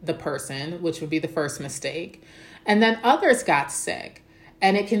from the person, which would be the first mistake. And then others got sick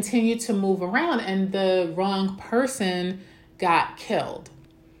and it continued to move around and the wrong person got killed.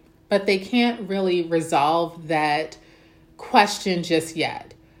 But they can't really resolve that question just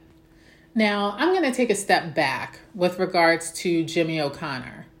yet. Now, I'm going to take a step back with regards to Jimmy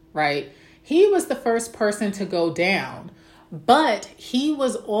O'Connor, right? He was the first person to go down, but he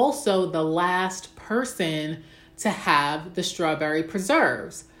was also the last person to have the strawberry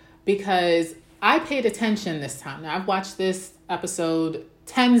preserves because I paid attention this time. Now, I've watched this episode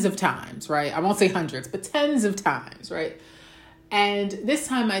tens of times, right? I won't say hundreds, but tens of times, right? And this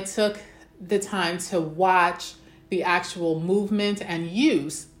time I took the time to watch the actual movement and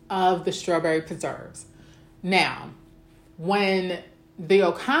use of the strawberry preserves. Now, when the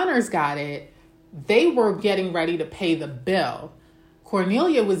O'Connors got it, they were getting ready to pay the bill.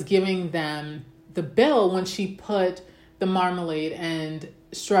 Cornelia was giving them the bill when she put the marmalade and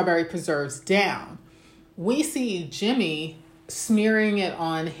strawberry preserves down. We see Jimmy smearing it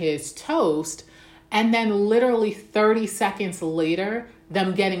on his toast, and then literally 30 seconds later,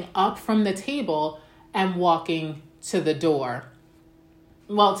 them getting up from the table and walking to the door.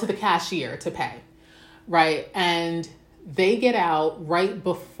 Well, to the cashier to pay, right? And they get out right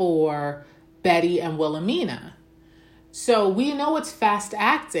before Betty and Wilhelmina. So we know it's fast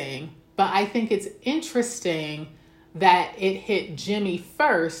acting, but I think it's interesting that it hit Jimmy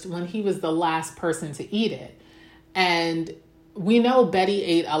first when he was the last person to eat it. And we know Betty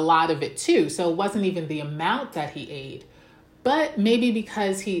ate a lot of it too, so it wasn't even the amount that he ate. But maybe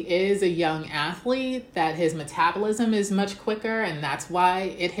because he is a young athlete, that his metabolism is much quicker, and that's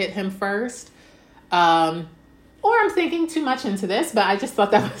why it hit him first. Or I'm thinking too much into this, but I just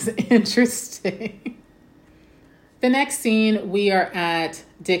thought that was interesting. The next scene, we are at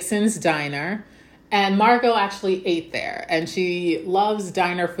Dixon's Diner, and Margot actually ate there, and she loves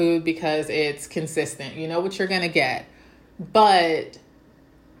diner food because it's consistent. You know what you're going to get. But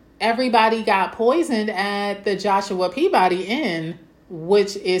everybody got poisoned at the Joshua Peabody Inn,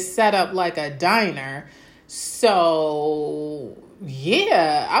 which is set up like a diner. So,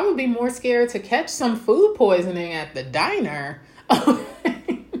 yeah, I would be more scared to catch some food poisoning at the diner.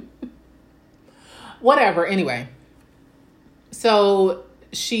 Whatever, anyway. So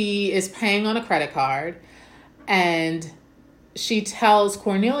she is paying on a credit card, and she tells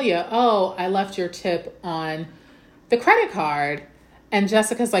Cornelia, oh, I left your tip on the credit card. And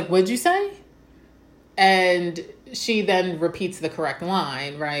Jessica's like, what'd you say? And she then repeats the correct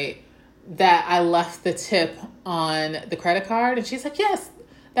line, right? That I left the tip on the credit card. And she's like, yes,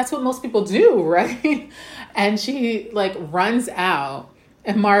 that's what most people do, right? And she like runs out,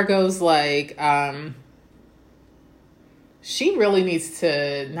 and Margot's like, she really needs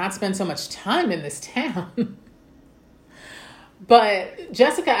to not spend so much time in this town. But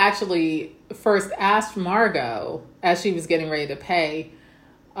Jessica actually first asked Margot as she was getting ready to pay,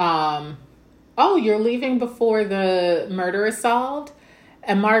 oh, you're leaving before the murder is solved?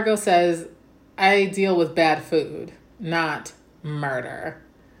 And Margot says, I deal with bad food, not murder.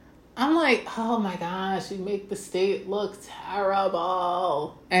 I'm like, oh my gosh, you make the state look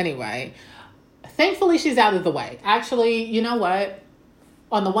terrible. Anyway, thankfully she's out of the way. Actually, you know what?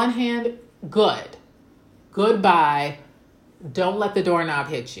 On the one hand, good. Goodbye. Don't let the doorknob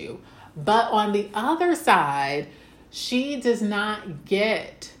hit you. But on the other side, she does not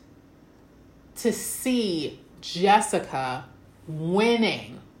get to see Jessica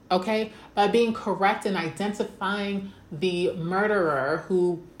winning, okay? By being correct and identifying the murderer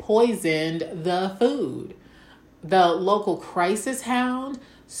who poisoned the food. The local crisis hound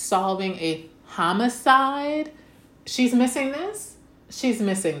solving a homicide. She's missing this. She's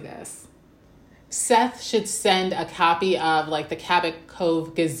missing this. Seth should send a copy of like the Cabot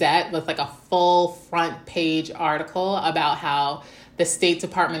Cove Gazette with like a full front page article about how the State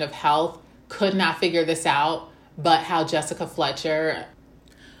Department of Health could not figure this out, but how Jessica Fletcher,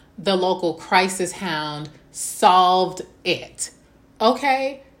 the local crisis hound, solved it.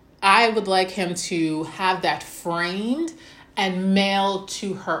 Okay? I would like him to have that framed and mailed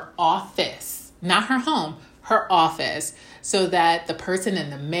to her office, not her home, her office, so that the person in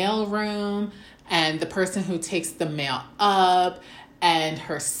the mailroom and the person who takes the mail up and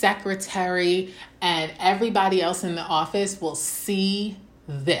her secretary and everybody else in the office will see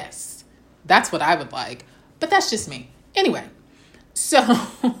this. That's what I would like. But that's just me. Anyway, so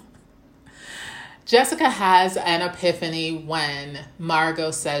Jessica has an epiphany when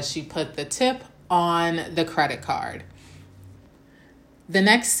Margot says she put the tip on the credit card. The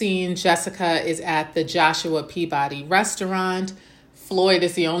next scene, Jessica is at the Joshua Peabody restaurant. Floyd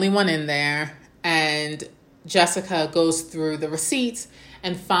is the only one in there. And Jessica goes through the receipts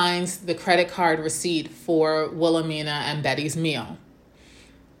and finds the credit card receipt for Wilhelmina and Betty's meal.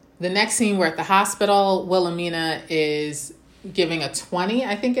 The next scene, we're at the hospital. Wilhelmina is giving a 20,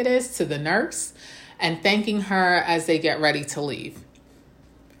 I think it is, to the nurse and thanking her as they get ready to leave.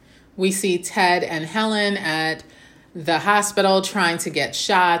 We see Ted and Helen at the hospital trying to get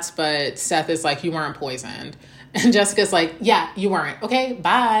shots, but Seth is like, you weren't poisoned. And Jessica's like, yeah, you weren't. Okay,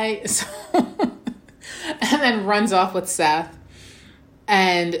 bye. So, and then runs off with Seth.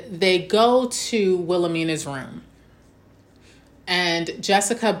 And they go to Wilhelmina's room. And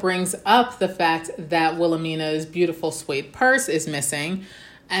Jessica brings up the fact that Wilhelmina's beautiful suede purse is missing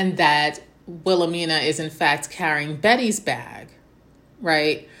and that Wilhelmina is in fact carrying Betty's bag,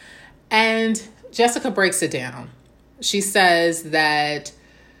 right? And Jessica breaks it down. She says that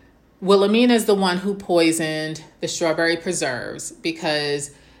Wilhelmina is the one who poisoned the strawberry preserves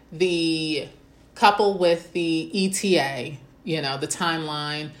because the couple with the ETA, the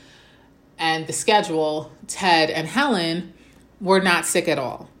timeline and the schedule, Ted and Helen, were not sick at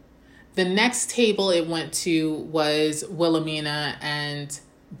all. The next table it went to was Wilhelmina and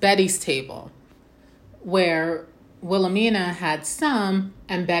Betty's table, where Wilhelmina had some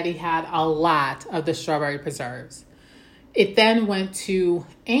and Betty had a lot of the strawberry preserves. It then went to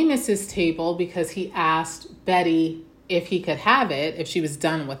Amos's table because he asked Betty if he could have it, if she was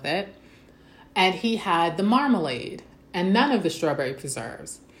done with it. And he had the marmalade and none of the strawberry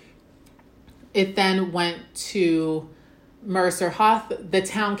preserves. It then went to Mercer Hoth, the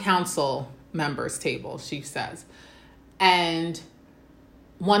town council members table, she says. And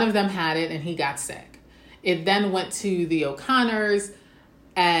one of them had it and he got sick. It then went to the O'Connors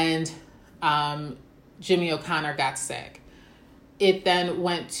and Jimmy O'Connor got sick. It then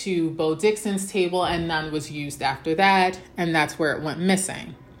went to Bo Dixon's table and none was used after that. And that's where it went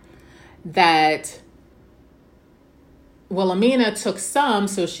missing. That Wilhelmina took some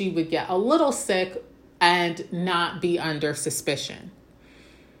so she would get a little sick and not be under suspicion.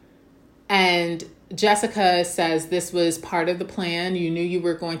 And Jessica says this was part of the plan. You knew you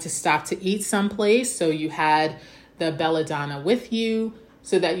were going to stop to eat someplace, so you had the belladonna with you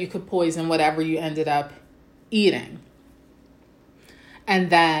so that you could poison whatever you ended up eating.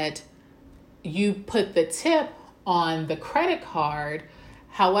 And that you put the tip on the credit card.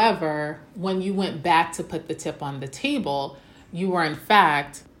 However, when you went back to put the tip on the table, you were in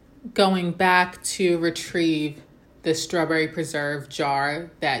fact going back to retrieve the strawberry preserve jar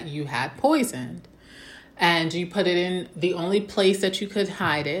that you had poisoned. And you put it in the only place that you could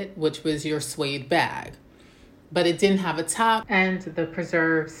hide it, which was your suede bag. But it didn't have a top and the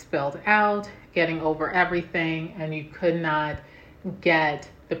preserve spilled out, getting over everything, and you could not get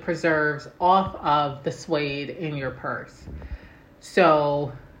the preserves off of the suede in your purse.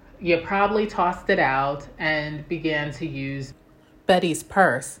 So you probably tossed it out and began to use Betty's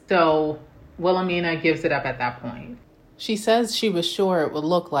purse. So Wilhelmina gives it up at that point. She says she was sure it would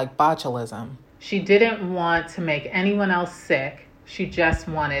look like botulism. She didn't want to make anyone else sick. She just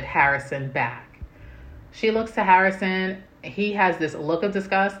wanted Harrison back. She looks to Harrison. He has this look of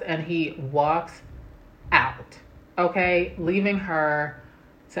disgust and he walks out. Okay, leaving her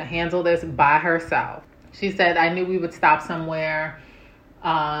to handle this by herself. She said, I knew we would stop somewhere.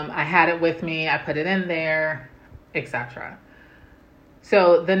 I had it with me. I put it in there, etc.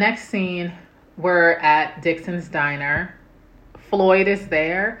 So the next scene, we're at Dixon's Diner. Floyd is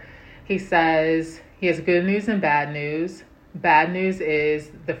there. He says he has good news and bad news. Bad news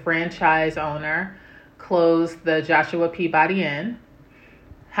is the franchise owner closed the Joshua Peabody Inn.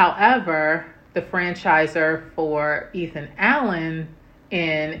 However, the franchisor for Ethan Allen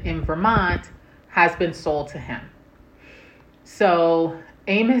in Vermont has been sold to him. So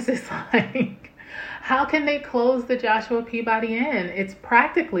Amos is like, how can they close the Joshua Peabody Inn? It's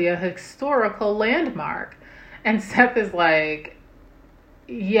practically a historical landmark. And Seth is like,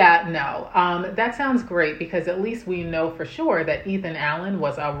 yeah, no, that sounds great because at least we know for sure that Ethan Allen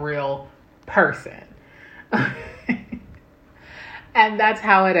was a real person. And that's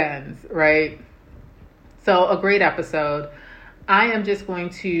how it ends, right? So a great episode. I am just going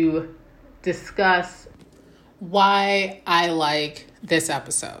to discuss why I like this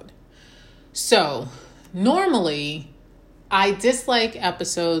episode. So normally I dislike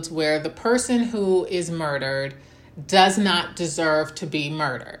episodes where the person who is murdered does not deserve to be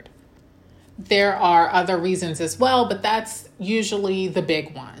murdered. There are other reasons as well, but that's usually the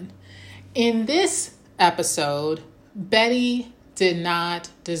big one. In this episode, Betty did not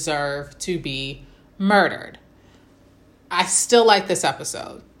deserve to be murdered. I still like this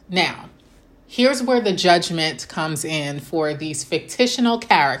episode. Now, here's where the judgment comes in for these fictional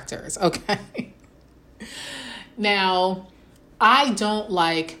characters, okay? Now, I don't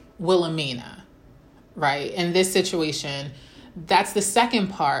like Wilhelmina, right? In this situation, that's the second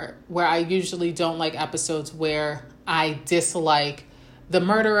part where I usually don't like episodes where I dislike the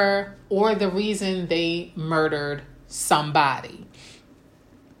murderer or the reason they murdered somebody.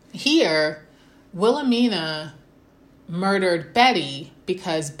 Here, Wilhelmina murdered Betty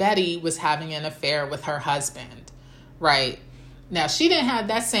because Betty was having an affair with her husband, right? Now, she didn't have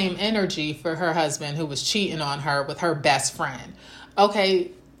that same energy for her husband who was cheating on her with her best friend.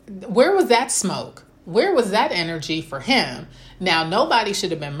 Okay, where was that smoke? Where was that energy for him? Now, nobody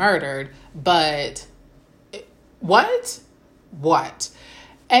should have been murdered, but what?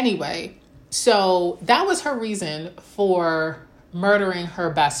 Anyway, so that was her reason for murdering her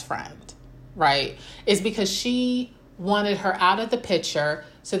best friend, right? Is because she wanted her out of the picture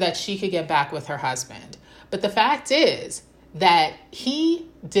so that she could get back with her husband. But the fact is that he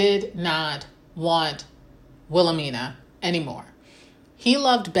did not want Wilhelmina anymore. He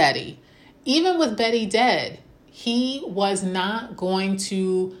loved Betty. Even with Betty dead, he was not going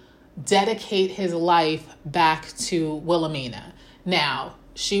to dedicate his life back to Wilhelmina. Now,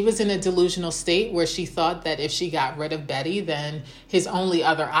 she was in a delusional state where she thought that if she got rid of Betty, then his only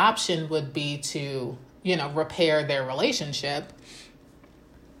other option would be to, repair their relationship,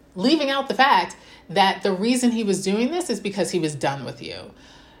 leaving out the fact that the reason he was doing this is because he was done with you.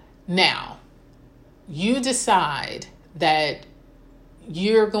 Now, you decide that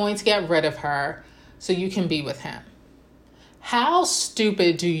you're going to get rid of her so you can be with him. How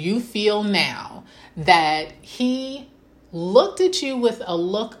stupid do you feel now that he looked at you with a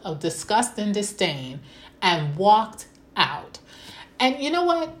look of disgust and disdain and walked out? And you know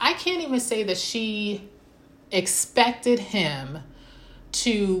what? I can't even say that she expected him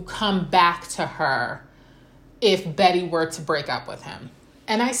to come back to her if Betty were to break up with him.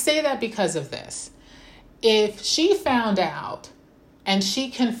 And I say that because of this. If she found out and she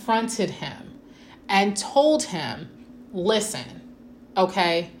confronted him and told him, listen,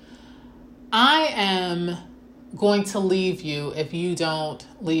 okay, I am going to leave you if you don't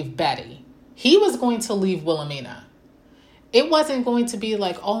leave Betty. He was going to leave Wilhelmina. It wasn't going to be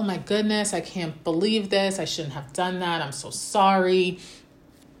like, oh my goodness, I can't believe this. I shouldn't have done that. I'm so sorry.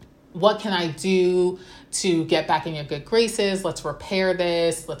 What can I do to get back in your good graces? Let's repair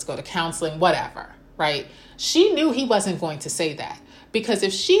this. Let's go to counseling, whatever, right? She knew he wasn't going to say that, because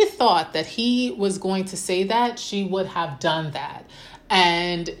if she thought that he was going to say that, she would have done that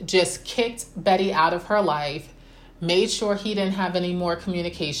and just kicked Betty out of her life, made sure he didn't have any more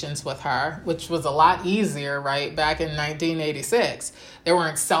communications with her, which was a lot easier, right? Back in 1986, there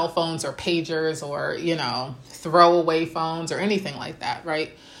weren't cell phones or pagers or, throwaway phones or anything like that,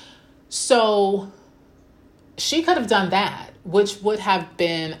 right? So she could have done that, which would have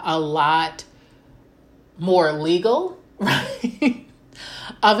been a lot more legal, right?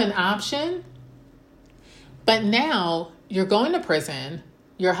 Of an option. But now you're going to prison.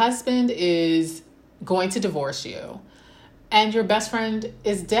 Your husband is going to divorce you, and your best friend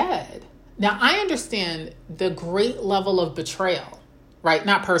is dead. Now, I understand the great level of betrayal, right?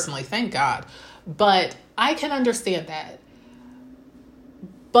 Not personally, thank God, but I can understand that.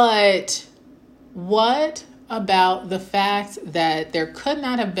 But what about the fact that there could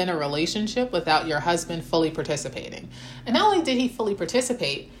not have been a relationship without your husband fully participating? And not only did he fully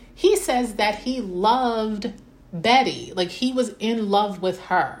participate, he says that he loved Betty, like he was in love with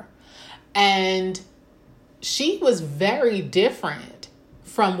her. And she was very different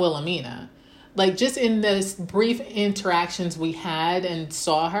from Wilhelmina. Like just in this brief interactions we had and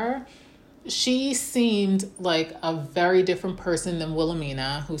saw her, she seemed like a very different person than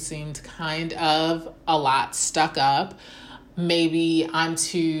Wilhelmina, who seemed kind of a lot stuck up. Maybe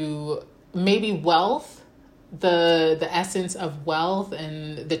wealth, the essence of wealth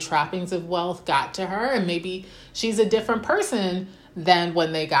and the trappings of wealth got to her. And maybe she's a different person than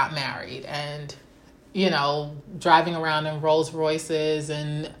when they got married and, driving around in Rolls Royces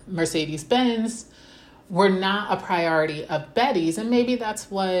and Mercedes Benz were not a priority of Betty's. And maybe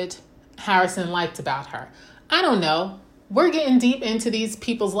that's what Harrison liked about her. I don't know. We're getting deep into these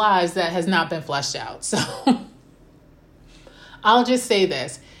people's lives that has not been fleshed out. So I'll just say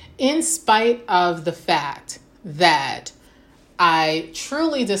this. In spite of the fact that I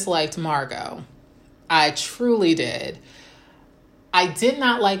truly disliked Margot, I truly did, I did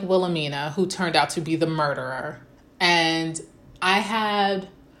not like Wilhelmina, who turned out to be the murderer. And I had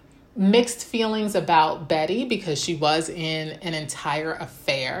mixed feelings about Betty because she was in an entire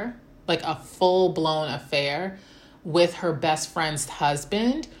affair, like a full-blown affair with her best friend's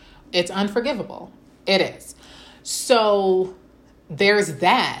husband. It's unforgivable. It is. So there's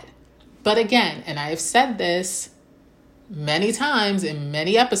that. But again, and I have said this many times in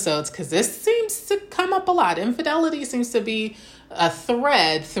many episodes, because this seems to come up a lot. Infidelity seems to be a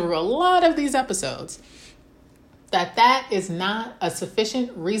thread through a lot of these episodes. That is not a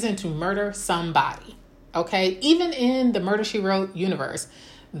sufficient reason to murder somebody. Okay? Even in the Murder, She Wrote universe,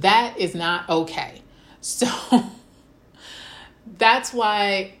 that is not okay. So that's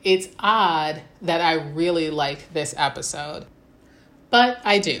why it's odd that I really like this episode. But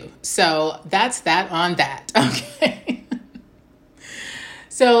I do. So that's that on that. Okay.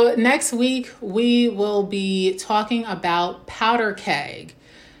 So next week, we will be talking about Powder Keg.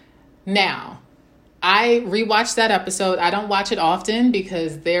 Now, I rewatched that episode. I don't watch it often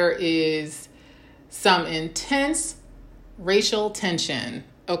because there is some intense racial tension,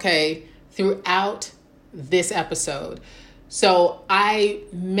 okay, throughout this episode. So I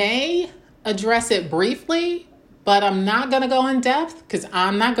may address it briefly, but I'm not going to go in depth because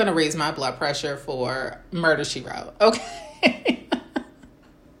I'm not going to raise my blood pressure for Murder, She Wrote. Okay.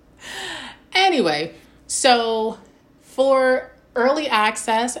 Anyway, so for early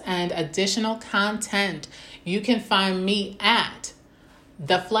access and additional content, you can find me at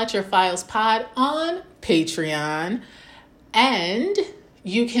The Fletcher Files Pod on Patreon, and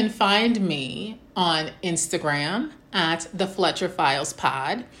you can find me on Instagram at The Fletcher Files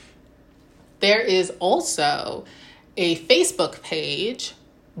Pod. There is also a Facebook page,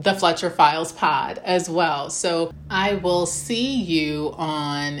 The Fletcher Files Pod, as well. So I will see you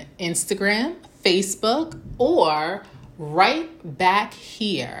on Instagram, Facebook, or right back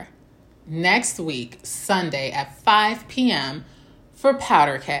here next week, Sunday at 5 p.m. for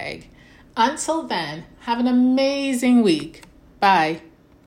Powder Keg. Until then, have an amazing week. Bye.